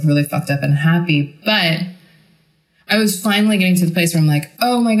just like really fucked up and happy. But I was finally getting to the place where I'm like,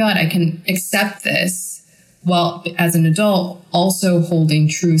 oh my God, I can accept this while as an adult also holding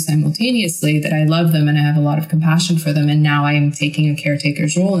true simultaneously that I love them and I have a lot of compassion for them. And now I am taking a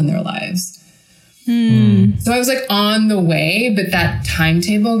caretaker's role in their lives. So I was like on the way, but that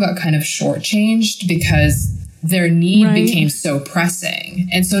timetable got kind of shortchanged because their need became so pressing.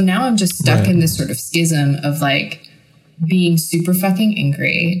 And so now I'm just stuck in this sort of schism of like being super fucking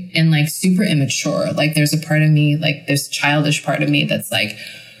angry and like super immature. Like there's a part of me, like this childish part of me that's like,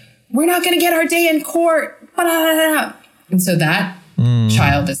 we're not going to get our day in court. And so that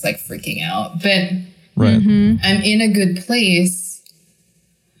child is like freaking out. But I'm in a good place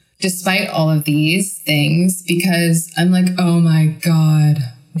despite all of these things because I'm like, oh my God,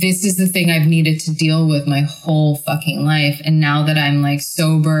 this is the thing I've needed to deal with my whole fucking life. And now that I'm like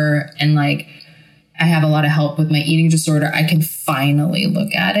sober and like I have a lot of help with my eating disorder, I can finally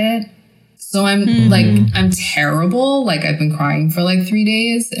look at it. So I'm like, I'm terrible. Like I've been crying for like 3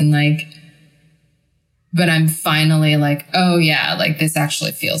 days and like, but I'm finally like, oh yeah, like this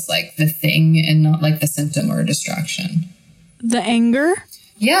actually feels like the thing and not like the symptom or a distraction. The anger?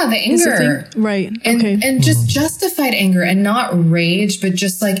 Yeah, the anger. Right. And, okay. And just justified anger and not rage, but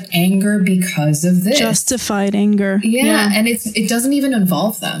just like anger because of this. Justified anger. Yeah. And it doesn't even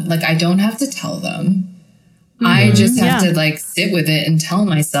involve them. Like I don't have to tell them. I just have to like sit with it and tell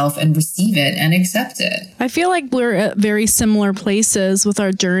myself and receive it and accept it. I feel like we're at very similar places with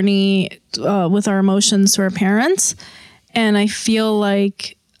our journey, with our emotions to our parents. And I feel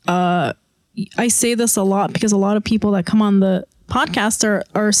like I say this a lot because a lot of people that come on the podcast are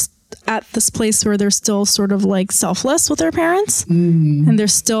at this place where they're still sort of like selfless with their parents. And they're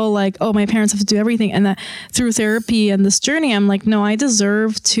still like, oh, my parents have to do everything. And that through therapy and this journey, I'm like, no, I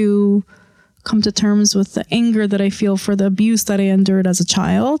deserve to come to terms with the anger that I feel for the abuse that I endured as a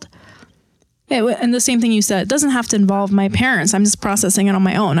child. And the same thing you said, it doesn't have to involve my parents. I'm just processing it on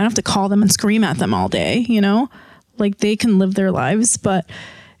my own. I don't have to call them and scream at them all day, you know, like they can live their lives. But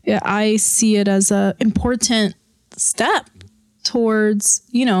yeah, I see it as a important step towards,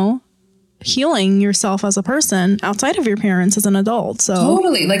 you know, healing yourself as a person outside of your parents as an adult. So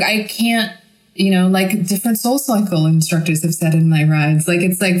totally. Like I can't, you know, like different soul cycle instructors have said in my rides, like,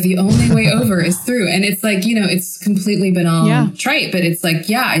 it's like the only way over is through. And it's like, you know, it's completely banal, trite, but it's like,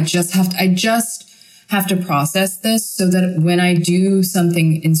 yeah, I just have to process this so that when I do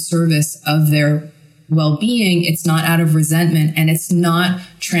something in service of their well-being, it's not out of resentment and it's not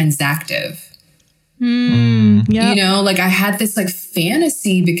transactive. You know, like I had this like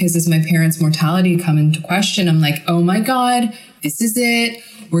fantasy because as my parents' mortality come into question, I'm like, oh my God, this is it.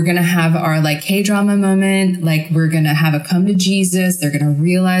 We're going to have our like K-drama moment. Like we're going to have a come to Jesus. They're going to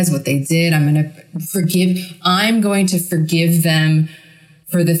realize what they did. I'm going to forgive them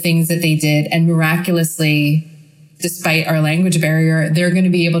for the things that they did. And miraculously, despite our language barrier, they're going to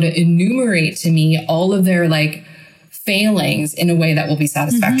be able to enumerate to me all of their like failings in a way that will be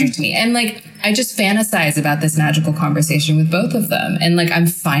satisfactory to me. And like, I just fantasize about this magical conversation with both of them. And like, I'm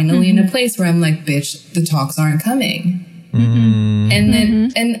finally in a place where I'm like, bitch, the talks aren't coming. And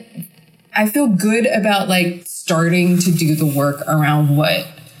then, and I feel good about like starting to do the work around what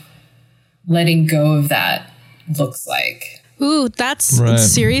letting go of that looks like. Ooh, that's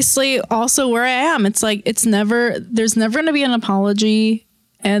seriously also where I am. It's like, there's never going to be an apology,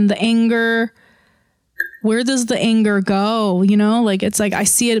 and the anger, where does the anger go? You know, like, it's like, I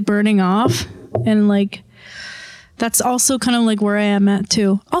see it burning off, and like, that's also kind of like where I am at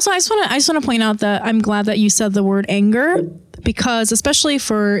too. Also, I just want to point out that I'm glad that you said the word anger, because especially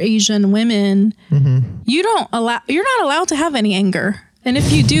for Asian women, you're not allowed to have any anger. And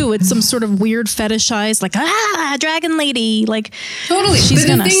if you do, it's some sort of weird fetishized, like, dragon lady. Like, Totally. she's But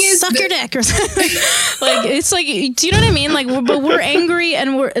going the to thing is suck your dick or something. Like, it's like, do you know what I mean? Like, but we're angry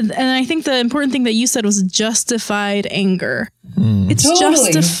and I think the important thing that you said was justified anger. It's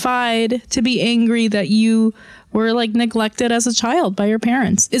Totally. justified to be angry that you were like neglected as a child by your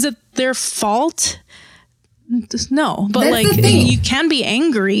parents. Is it their fault? No, but That's like the thing. you can be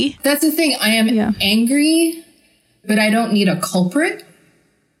angry. That's the thing. I am angry, but I don't need a culprit.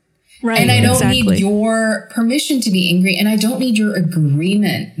 Right. And I don't exactly. need your permission to be angry. And I don't need your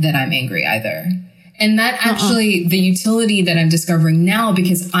agreement that I'm angry either. And that actually, the utility that I'm discovering now,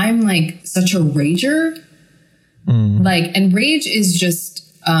 because I'm like such a rager, like, and rage is just,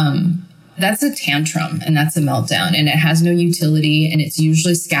 that's a tantrum and that's a meltdown and it has no utility and it's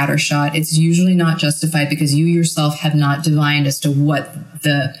usually scattershot. It's usually not justified because you yourself have not divined as to what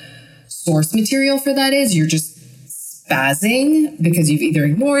the source material for that is. You're just spazzing because you've either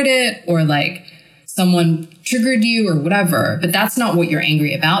ignored it or like someone triggered you or whatever, but that's not what you're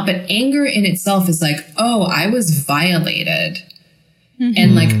angry about. But anger in itself is like, oh, I was violated.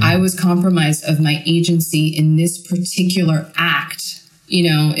 And like I was compromised of my agency in this particular act. You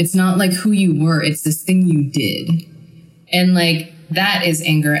know, it's not like who you were, it's this thing you did. And like that is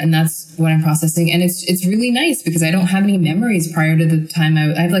anger and that's what I'm processing. And it's really nice because I don't have any memories prior to the time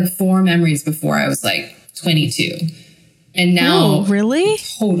I have like 4 memories before I was like 22. And now really?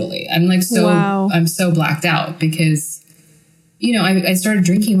 Totally. I'm like I'm so blacked out because, you know, I started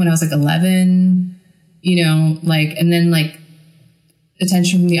drinking when I was like 11, you know, like, and then like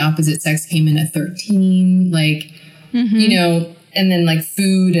attention from the opposite sex came in at 13, like, you know, and then like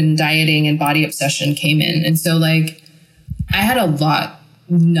food and dieting and body obsession came in. And so like I had a lot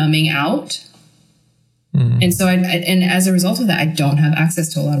numbing out. And so and as a result of that, I don't have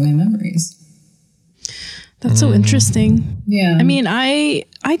access to a lot of my memories. That's so interesting. Yeah. I mean, I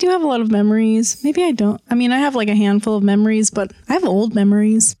do have a lot of memories. Maybe I don't. I mean, I have like a handful of memories, but I have old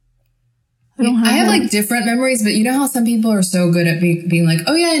memories. I have like different memories, but you know how some people are so good at being like,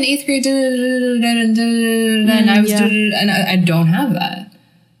 oh yeah, in 8th grade, and I was, and I don't have that.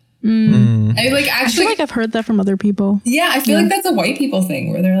 I mean, like actually, I feel like I've heard that from other people. Yeah, I feel like that's a white people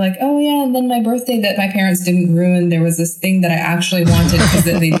thing where they're like, oh yeah, and then my birthday that my parents didn't ruin, there was this thing that I actually wanted because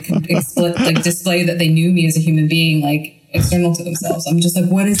they could display that they knew me as a human being, like external to themselves. I'm just like,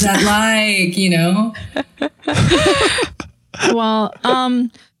 what is that like? You know? Well,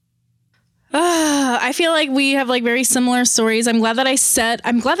 I feel like we have like very similar stories. I'm glad that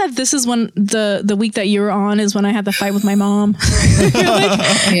this is when the week that you were on is when I had the fight with my mom.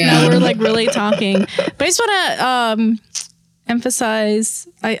 Now we're like really talking. But I just want to emphasize,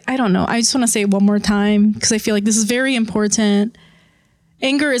 I don't know. I just want to say it one more time because I feel like this is very important.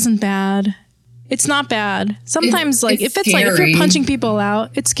 Anger isn't bad. It's not bad. Sometimes if you're punching people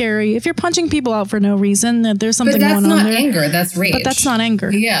out, it's scary. If you're punching people out for no reason, that there's something going on there. But that's not anger, that's rage. But that's not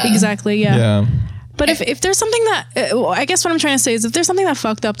anger. Yeah. Exactly, yeah. But if there's something that, I guess what I'm trying to say is if there's something that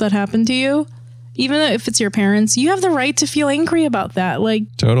fucked up that happened to you, even if it's your parents, you have the right to feel angry about that. Like,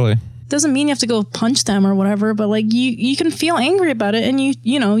 totally. Doesn't mean you have to go punch them or whatever, but like you can feel angry about it and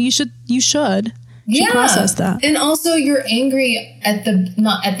you should process that. And also you're angry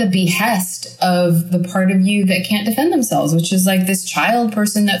not at the behest of the part of you that can't defend themselves, which is like this child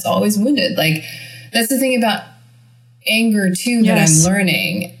person that's always wounded. Like that's the thing about anger too, that I'm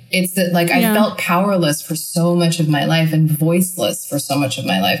learning. It's that like I felt powerless for so much of my life and voiceless for so much of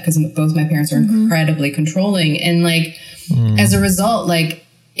my life because both my parents are incredibly controlling. And like as a result, like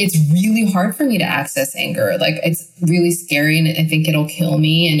it's really hard for me to access anger. Like it's really scary and I think it'll kill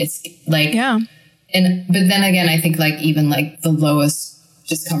me. And it's like, but then again, I think like even like the lowest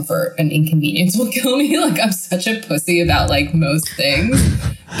discomfort and inconvenience will kill me. Like I'm such a pussy about like most things,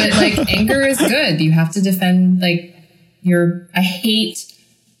 but like anger is good. You have to defend like I hate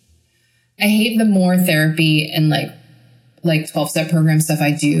the more therapy and like 12-step program stuff I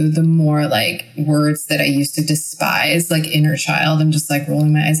do, the more like words that I used to despise, like inner child, I'm just like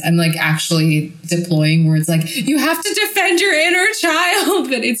rolling my eyes. I'm like actually deploying words like you have to defend your inner child,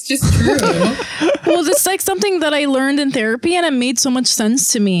 but it's just true. Well, that's like something that I learned in therapy and it made so much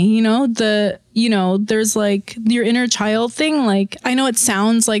sense to me. There's like your inner child thing. Like, I know it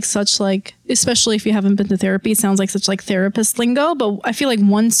sounds like such like, especially if you haven't been to therapy, it sounds like such like therapist lingo, but I feel like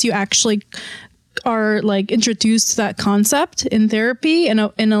once you actually are like introduced to that concept in therapy in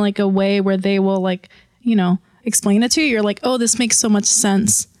a like a way where they will like, explain it to you, you're like, oh, this makes so much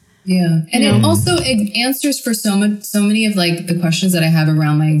sense. Yeah. And it also answers for so many of like the questions that I have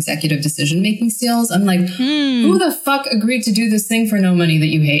around my executive decision-making skills. I'm like, who the fuck agreed to do this thing for no money that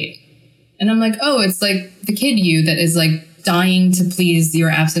you hate? And I'm like, oh, it's like the kid you that is like dying to please your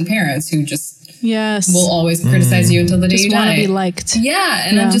absent parents who just Yes. will always criticize you until the day Just you want die. to be liked. Yeah.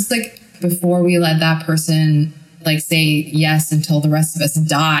 And I'm just like, before we let that person like say yes until the rest of us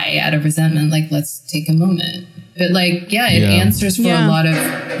die out of resentment, like let's take a moment. But like, yeah, it answers for a lot of,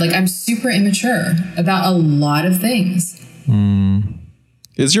 like, I'm super immature about a lot of things.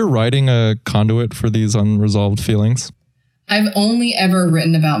 Is your writing a conduit for these unresolved feelings? I've only ever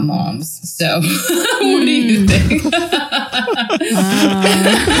written about moms. So what do you think?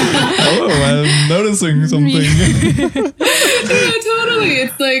 Oh, I'm noticing something. Yeah, totally.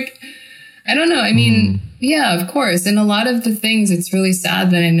 It's like, I don't know. I mean, yeah, of course. And a lot of the things, it's really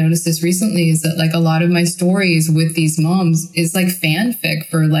sad that I noticed this recently, is that like a lot of my stories with these moms is like fanfic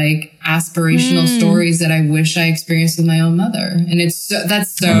for like aspirational stories that I wish I experienced with my own mother. And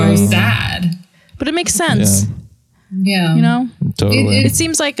that's so sad. But it makes sense. Yeah. You know? Totally. It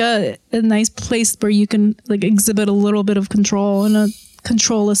seems like a nice place where you can like exhibit a little bit of control in a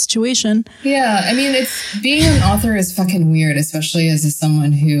control a situation. Yeah. I mean, being an author is fucking weird, especially as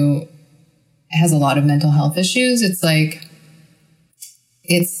someone who has a lot of mental health issues. It's like,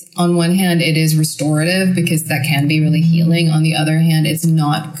 it's on one hand, it is restorative because that can be really healing. On the other hand, it's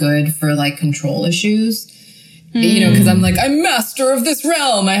not good for like control issues, you know, because I'm like, I'm master of this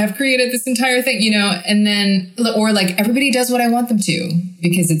realm. I have created this entire thing, you know, and then, or like everybody does what I want them to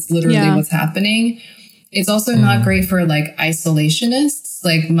because it's literally what's happening. It's also not great for like isolationists.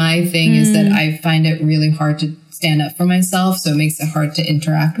 Like my thing is that I find it really hard to stand up for myself. So it makes it hard to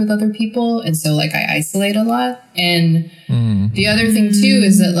interact with other people. And so like I isolate a lot. And the other thing too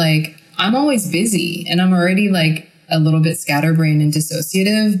is that like I'm always busy and I'm already like a little bit scatterbrained and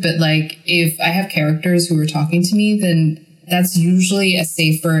dissociative. But like if I have characters who are talking to me, then that's usually a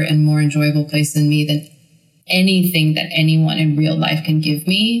safer and more enjoyable place in me than anything that anyone in real life can give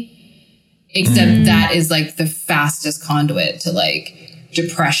me. Except that is like the fastest conduit to like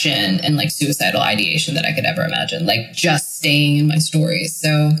depression and like suicidal ideation that I could ever imagine, like just staying in my stories.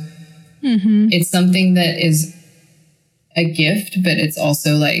 So it's something that is a gift, but it's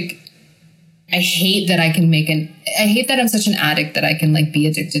also like, I hate that I'm such an addict that I can like be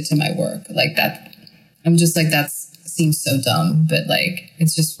addicted to my work like that. I'm just like, that seems so dumb, but like, it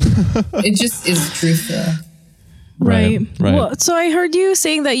just is truthful. Right. Well, so I heard you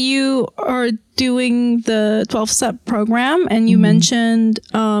saying that you are doing the 12-step program and you mentioned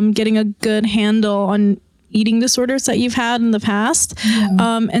getting a good handle on eating disorders that you've had in the past.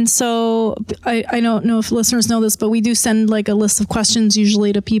 And so I don't know if listeners know this, but we do send like a list of questions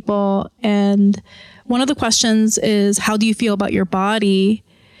usually to people. And one of the questions is, how do you feel about your body?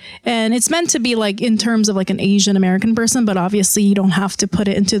 And it's meant to be like in terms of like an Asian American person, but obviously you don't have to put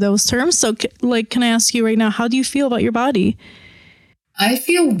it into those terms. So like, can I ask you right now, how do you feel about your body? I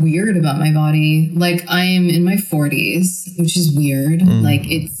feel weird about my body. Like I am in my 40s, which is weird. Like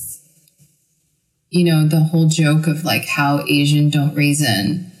it's, you know, the whole joke of like how Asian don't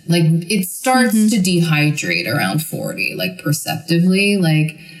raisin, like it starts to dehydrate around 40, like perceptively,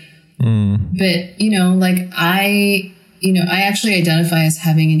 like, but you know, like I actually identify as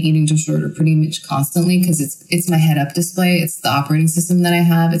having an eating disorder pretty much constantly because it's my head up display. It's the operating system that I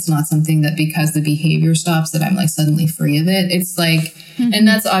have. It's not something that because the behavior stops that I'm like suddenly free of it. It's like, and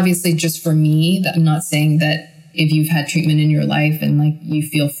that's obviously just for me. That I'm not saying that if you've had treatment in your life and like you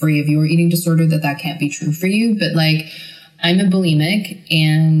feel free of your eating disorder, that can't be true for you. But like, I'm a bulimic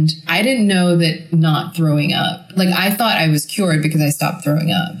and I didn't know that not throwing up, like I thought I was cured because I stopped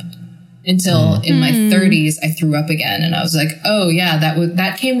throwing up. Until in my 30s, I threw up again. And I was like, oh yeah,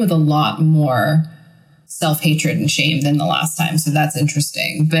 that came with a lot more self-hatred and shame than the last time. So that's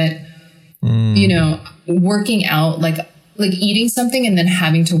interesting. But, you know, working out, like eating something and then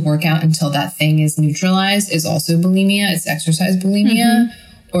having to work out until that thing is neutralized is also bulimia. It's exercise bulimia.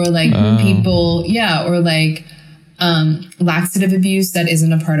 Or like people, or like laxative abuse. That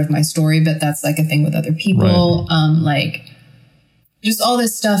isn't a part of my story, but that's like a thing with other people. Like just all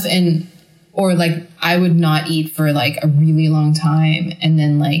this stuff. Or like I would not eat for like a really long time. And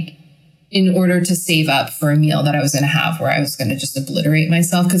then like in order to save up for a meal that I was going to have where I was going to just obliterate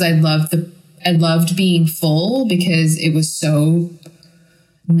myself. Cause I loved being full because it was so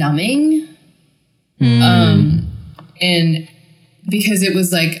numbing. And because it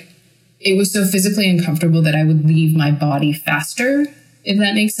was so physically uncomfortable that I would leave my body faster, if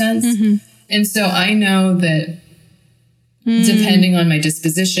that makes sense. And so I know that depending on my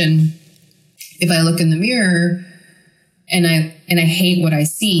disposition, if I look in the mirror and I hate what I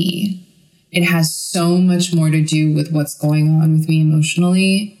see, it has so much more to do with what's going on with me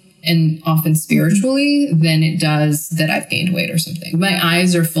emotionally and often spiritually than it does that I've gained weight or something. My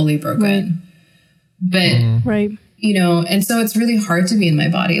eyes are fully broken. But you know, and so it's really hard to be in my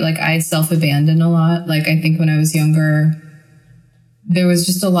body. Like I self-abandon a lot. Like I think when I was younger, there was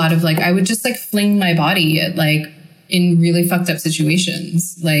just a lot of like, I would just like fling my body at like in really fucked up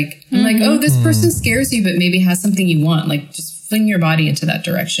situations. Like I'm like, oh, this person scares you, but maybe has something you want. Like just fling your body into that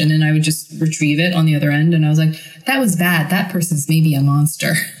direction. And I would just retrieve it on the other end. And I was like, that was bad. That person's maybe a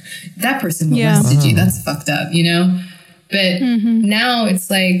monster. That person molested you. That's fucked up, you know? But now it's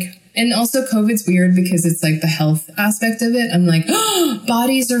like, and also COVID's weird because it's like the health aspect of it. I'm like, oh,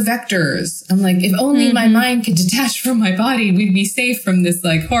 bodies are vectors. I'm like, if only my mind could detach from my body, we'd be safe from this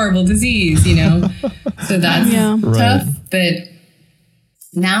like horrible disease, you know? So that's tough. Right. But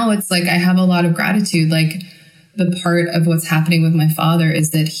now it's like, I have a lot of gratitude. Like the part of what's happening with my father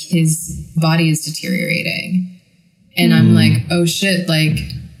is that his body is deteriorating. And I'm like, oh shit, like,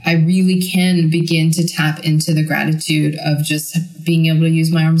 I really can begin to tap into the gratitude of just being able to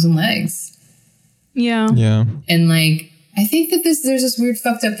use my arms and legs. Yeah. Yeah. And like, I think that there's this weird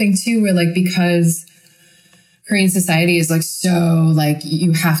fucked up thing too, where like, because Korean society is like, so like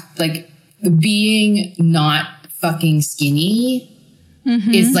you have like being not fucking skinny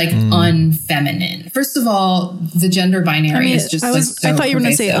is like unfeminine. First of all, the gender binary is just I thought you were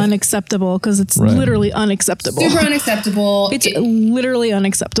going to say unacceptable because it's literally unacceptable. Super unacceptable. It's literally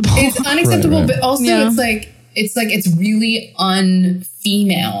unacceptable. It's unacceptable, Right. but also it's really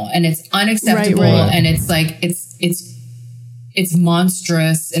unfemale and it's unacceptable Right. and it's like it's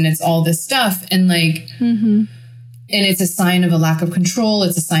monstrous and it's all this stuff and like and it's a sign of a lack of control.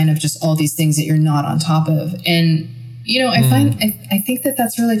 It's a sign of just all these things that you're not on top of. And you know, I think that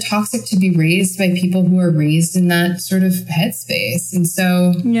that's really toxic to be raised by people who are raised in that sort of headspace. And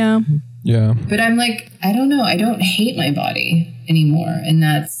so, Yeah. but I'm like, I don't know. I don't hate my body anymore. And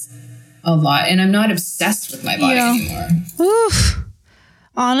that's a lot. And I'm not obsessed with my body anymore. Oof.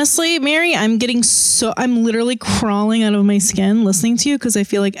 Honestly, Mary, I'm literally crawling out of my skin listening to you because I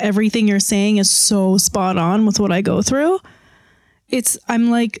feel like everything you're saying is so spot on with what I go through.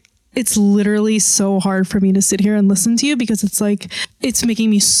 It's literally so hard for me to sit here and listen to you because it's like, it's making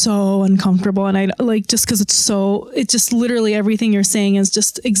me so uncomfortable. And I like, just because it just literally everything you're saying is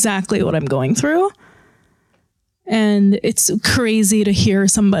just exactly what I'm going through. And it's crazy to hear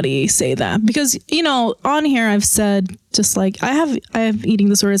somebody say that because, you know, on here, I've said just like, I have eating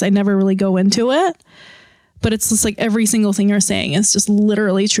disorders. I never really go into it, but it's just like every single thing you're saying is just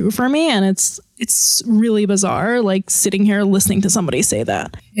literally true for me. And it's really bizarre, like sitting here listening to somebody say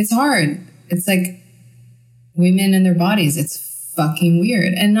that. It's hard. It's like women and their bodies. It's fucking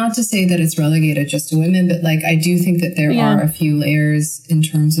weird. And not to say that it's relegated just to women, but like, I do think that there are a few layers in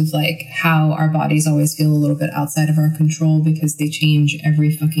terms of like how our bodies always feel a little bit outside of our control because they change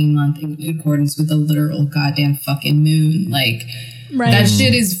every fucking month in accordance with the literal goddamn fucking moon. Like that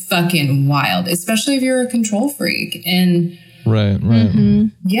shit is fucking wild, especially if you're a control freak. And Right.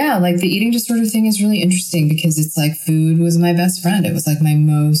 yeah, like the eating disorder thing is really interesting because it's like food was my best friend. It was like my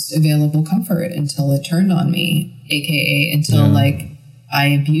most available comfort until it turned on me, aka until like I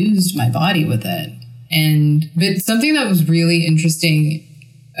abused my body with it. But something that was really interesting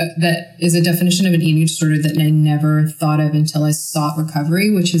that is a definition of an eating disorder that I never thought of until I sought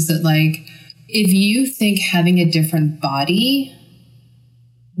recovery, which is that like if you think having a different body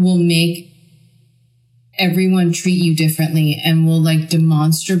will make everyone treat you differently and will like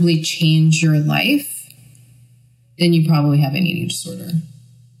demonstrably change your life, then you probably have an eating disorder.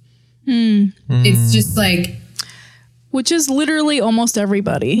 It's just like, which is literally almost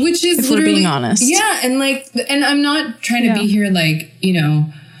everybody. Which is if literally, we're being honest. Yeah, and like, and I'm not trying to be here like, you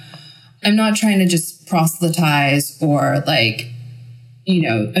know, I'm not trying to just proselytize or like, you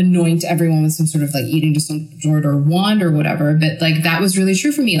know, anoint everyone with some sort of like eating disorder wand or whatever. But like, that was really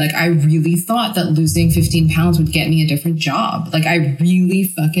true for me. Like, I really thought that losing 15 pounds would get me a different job. Like, I really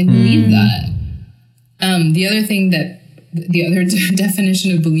fucking believed that. The other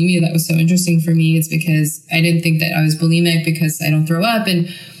definition of bulimia that was so interesting for me is because I didn't think that I was bulimic because I don't throw up.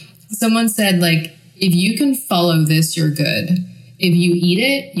 And someone said like, if you can follow this, you're good. If you eat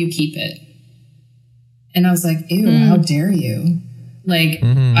it, you keep it. And I was like, ew, how dare you? Like,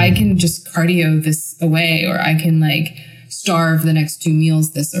 I can just cardio this away, or I can like starve the next 2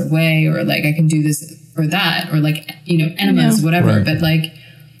 meals this way, or like I can do this or that, or like, you know, enemas, whatever. Right. But like,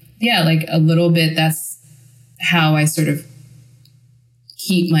 yeah, like a little bit, that's how I sort of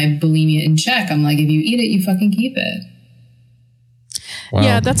keep my bulimia in check. I'm like, if you eat it, you fucking keep it. Wow.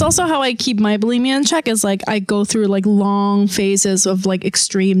 Yeah, that's also how I keep my bulimia in check is like I go through like long phases of like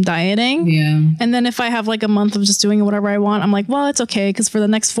extreme dieting. Yeah. And then if I have like a month of just doing whatever I want, I'm like, well, it's okay. Because for the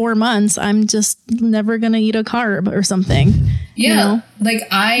next 4 months, I'm just never going to eat a carb or something. Yeah. You know?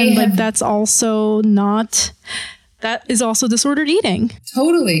 Like like that's also not, that is also disordered eating.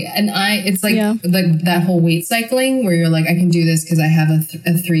 Totally. And it's like that whole weight cycling where you're like, I can do this because I have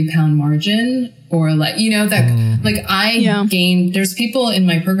a 3 pound margin, or like, gained, there's people in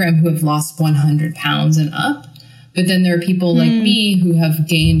my program who have lost 100 pounds and up, but then there are people like me who have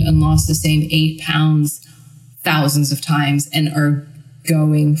gained and lost the same 8 pounds thousands of times and are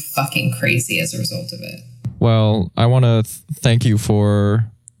going fucking crazy as a result of it. Well, I want to thank you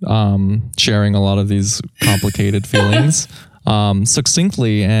for sharing a lot of these complicated feelings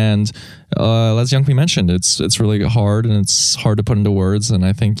succinctly, and as Youngmi mentioned, it's really hard, and it's hard to put into words, and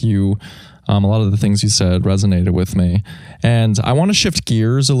I think you a lot of the things you said resonated with me, and I want to shift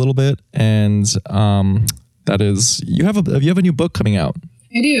gears a little bit, and that is, you have a new book coming out.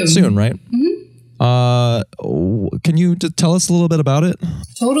 I do. Soon, right? Mm-hmm. Can you tell us a little bit about it?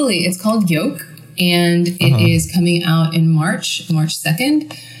 Totally. It's called Yoke, and it is coming out in March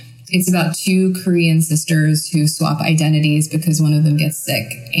 2nd. It's about 2 Korean sisters who swap identities because one of them gets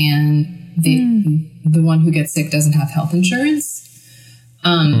sick, and the one who gets sick doesn't have health insurance.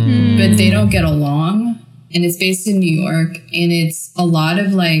 But they don't get along, and it's based in New York, and it's a lot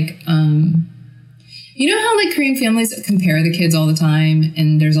of like, you know how like Korean families compare the kids all the time,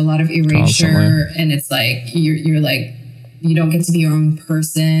 and there's a lot of erasure, and it's like you're like, you don't get to be your own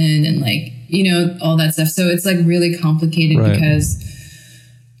person, and like, you know, all that stuff. So it's like really complicated because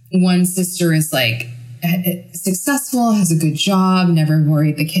one sister is like successful, has a good job, never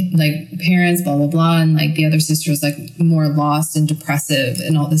worried the kid, like parents, blah, blah, blah. And like the other sister is like more lost and depressive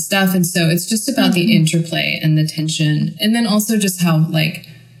and all this stuff. And so it's just about the interplay and the tension. And then also just how like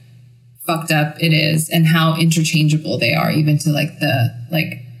fucked up it is and how interchangeable they are even to like the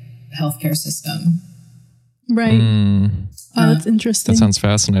like healthcare system. Right. Oh, that's interesting. That sounds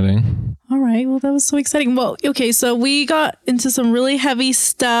fascinating. All right. Well, that was so exciting. Well, okay. So we got into some really heavy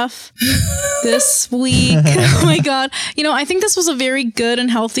stuff this week. Oh my God. You know, I think this was a very good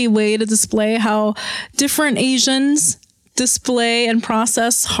and healthy way to display how different Asians display and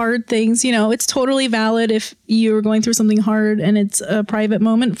process hard things. You know, it's totally valid if you're going through something hard and it's a private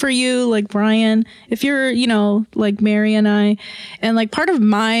moment for you, like Brian, if you're, you know, like Mary and I, and like part of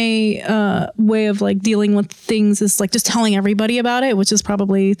my way of like dealing with things is like just telling everybody about it, which is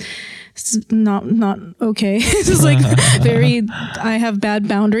probably not okay. It's just like I have bad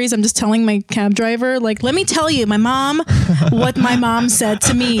boundaries. I'm just telling my cab driver, like, let me tell you, what my mom said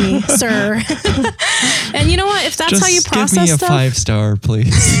to me, sir. And you know what? If that's just how you process stuff. Give me a 5-star,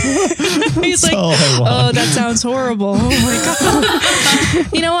 please. He's like, oh, that sounds horrible. Oh my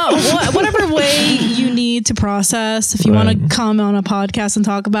God. You know what? Whatever way you need to process, if you want to come on a podcast and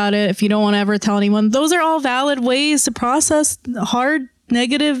talk about it, if you don't want to ever tell anyone, those are all valid ways to process hard,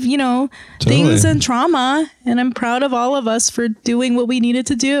 negative, you know, things and trauma. And I'm proud of all of us for doing what we needed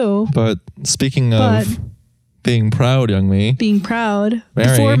to do. But speaking of being proud, Youngmi. Being proud. Mary,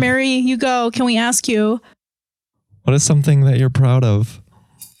 before Mary, you go, can we ask you? What is something that you're proud of?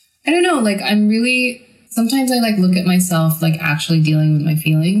 I don't know. Like, sometimes I like look at myself like actually dealing with my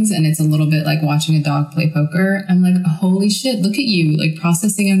feelings, and it's a little bit like watching a dog play poker. I'm like, holy shit, look at you, like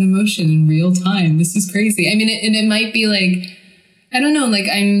processing an emotion in real time. This is crazy. I mean, it might be like, I don't know, like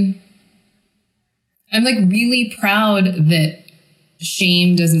I'm like really proud that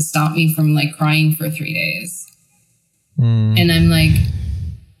shame doesn't stop me from like crying for 3 days. And I'm like,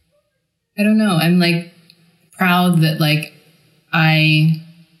 I don't know, I'm like proud that like I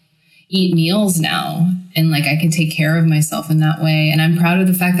eat meals now and like I can take care of myself in that way. And I'm proud of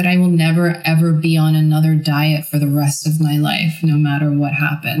the fact that I will never ever be on another diet for the rest of my life, no matter what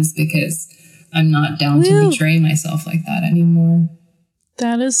happens, because I'm not down to betray myself like that anymore.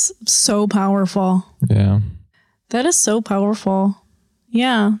 That is so powerful. Yeah. That is so powerful.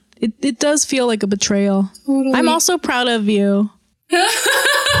 Yeah. It does feel like a betrayal. Totally. I'm also proud of you. No more.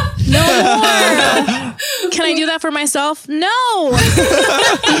 Can I do that for myself? No.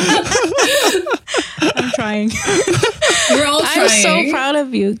 I'm trying. We're all trying. I'm so proud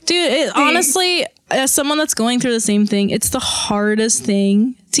of you. Dude, honestly, as someone that's going through the same thing, it's the hardest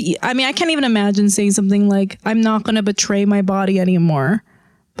thing to eat. I mean, I can't even imagine saying something like, I'm not going to betray my body anymore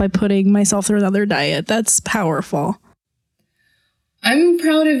by putting myself through another diet. That's powerful. I'm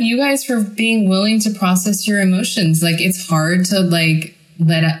proud of you guys for being willing to process your emotions. Like, it's hard to like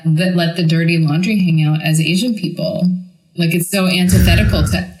let the dirty laundry hang out as Asian people. Like, it's so antithetical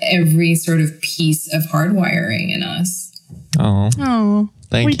to every sort of piece of hardwiring in us. Oh,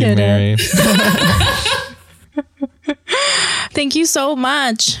 thank you, Mary. Thank you so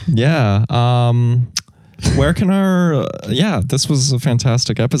much. Yeah. Where can this was a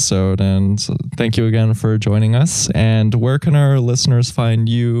fantastic episode, and thank you again for joining us. And where can our listeners find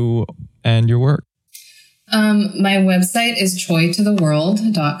you and your work? My website is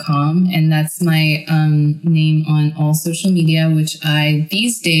choytotheworld.com, and that's my name on all social media, which I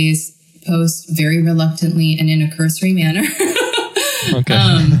these days post very reluctantly and in a cursory manner. Okay.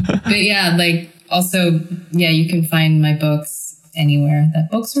 But yeah, like also, yeah, you can find my books anywhere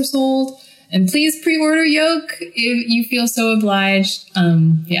that books are sold. And please pre-order Yoke if you feel so obliged.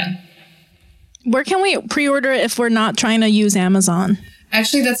 Yeah. Where can we pre-order if we're not trying to use Amazon?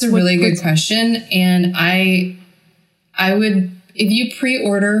 Actually, that's a really good question. And I would, if you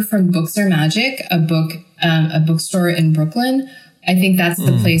pre-order from Books Are Magic, a bookstore in Brooklyn, I think that's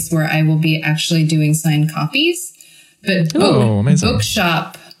the place where I will be actually doing signed copies. But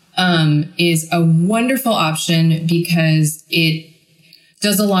Bookshop is a wonderful option because it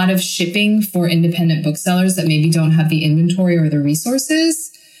does a lot of shipping for independent booksellers that maybe don't have the inventory or the resources.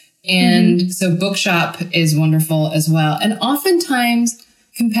 And so Bookshop is wonderful as well. And oftentimes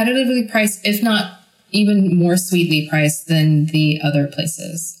competitively priced, if not even more sweetly priced than the other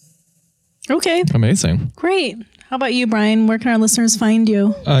places. Okay. Amazing. Great. How about you, Brian? Where can our listeners find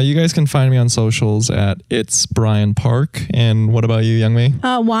you? You guys can find me on socials at It's Brian Park. And what about you, Young Mi?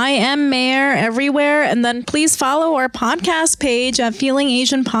 YM Mayor everywhere. And then please follow our podcast page at Feeling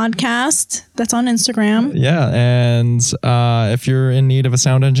Asian Podcast. That's on Instagram. Yeah. And if you're in need of a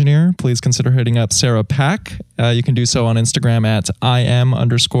sound engineer, please consider hitting up Sarah Pack. You can do so on Instagram at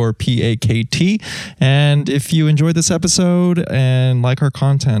IM_PAKT. And if you enjoyed this episode and like our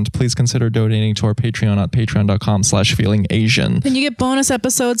content, please consider donating to our Patreon at patreon.com/feelingasian. And you get bonus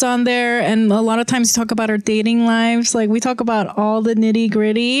episodes on there. And a lot of times you talk about our dating lives. Like we talk about all the nitty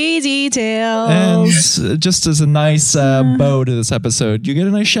gritty details. And just as a nice bow to this episode, you get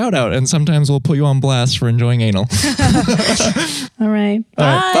a nice shout out. And sometimes we'll put you on blast for enjoying anal. All right. All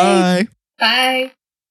right, bye. Bye.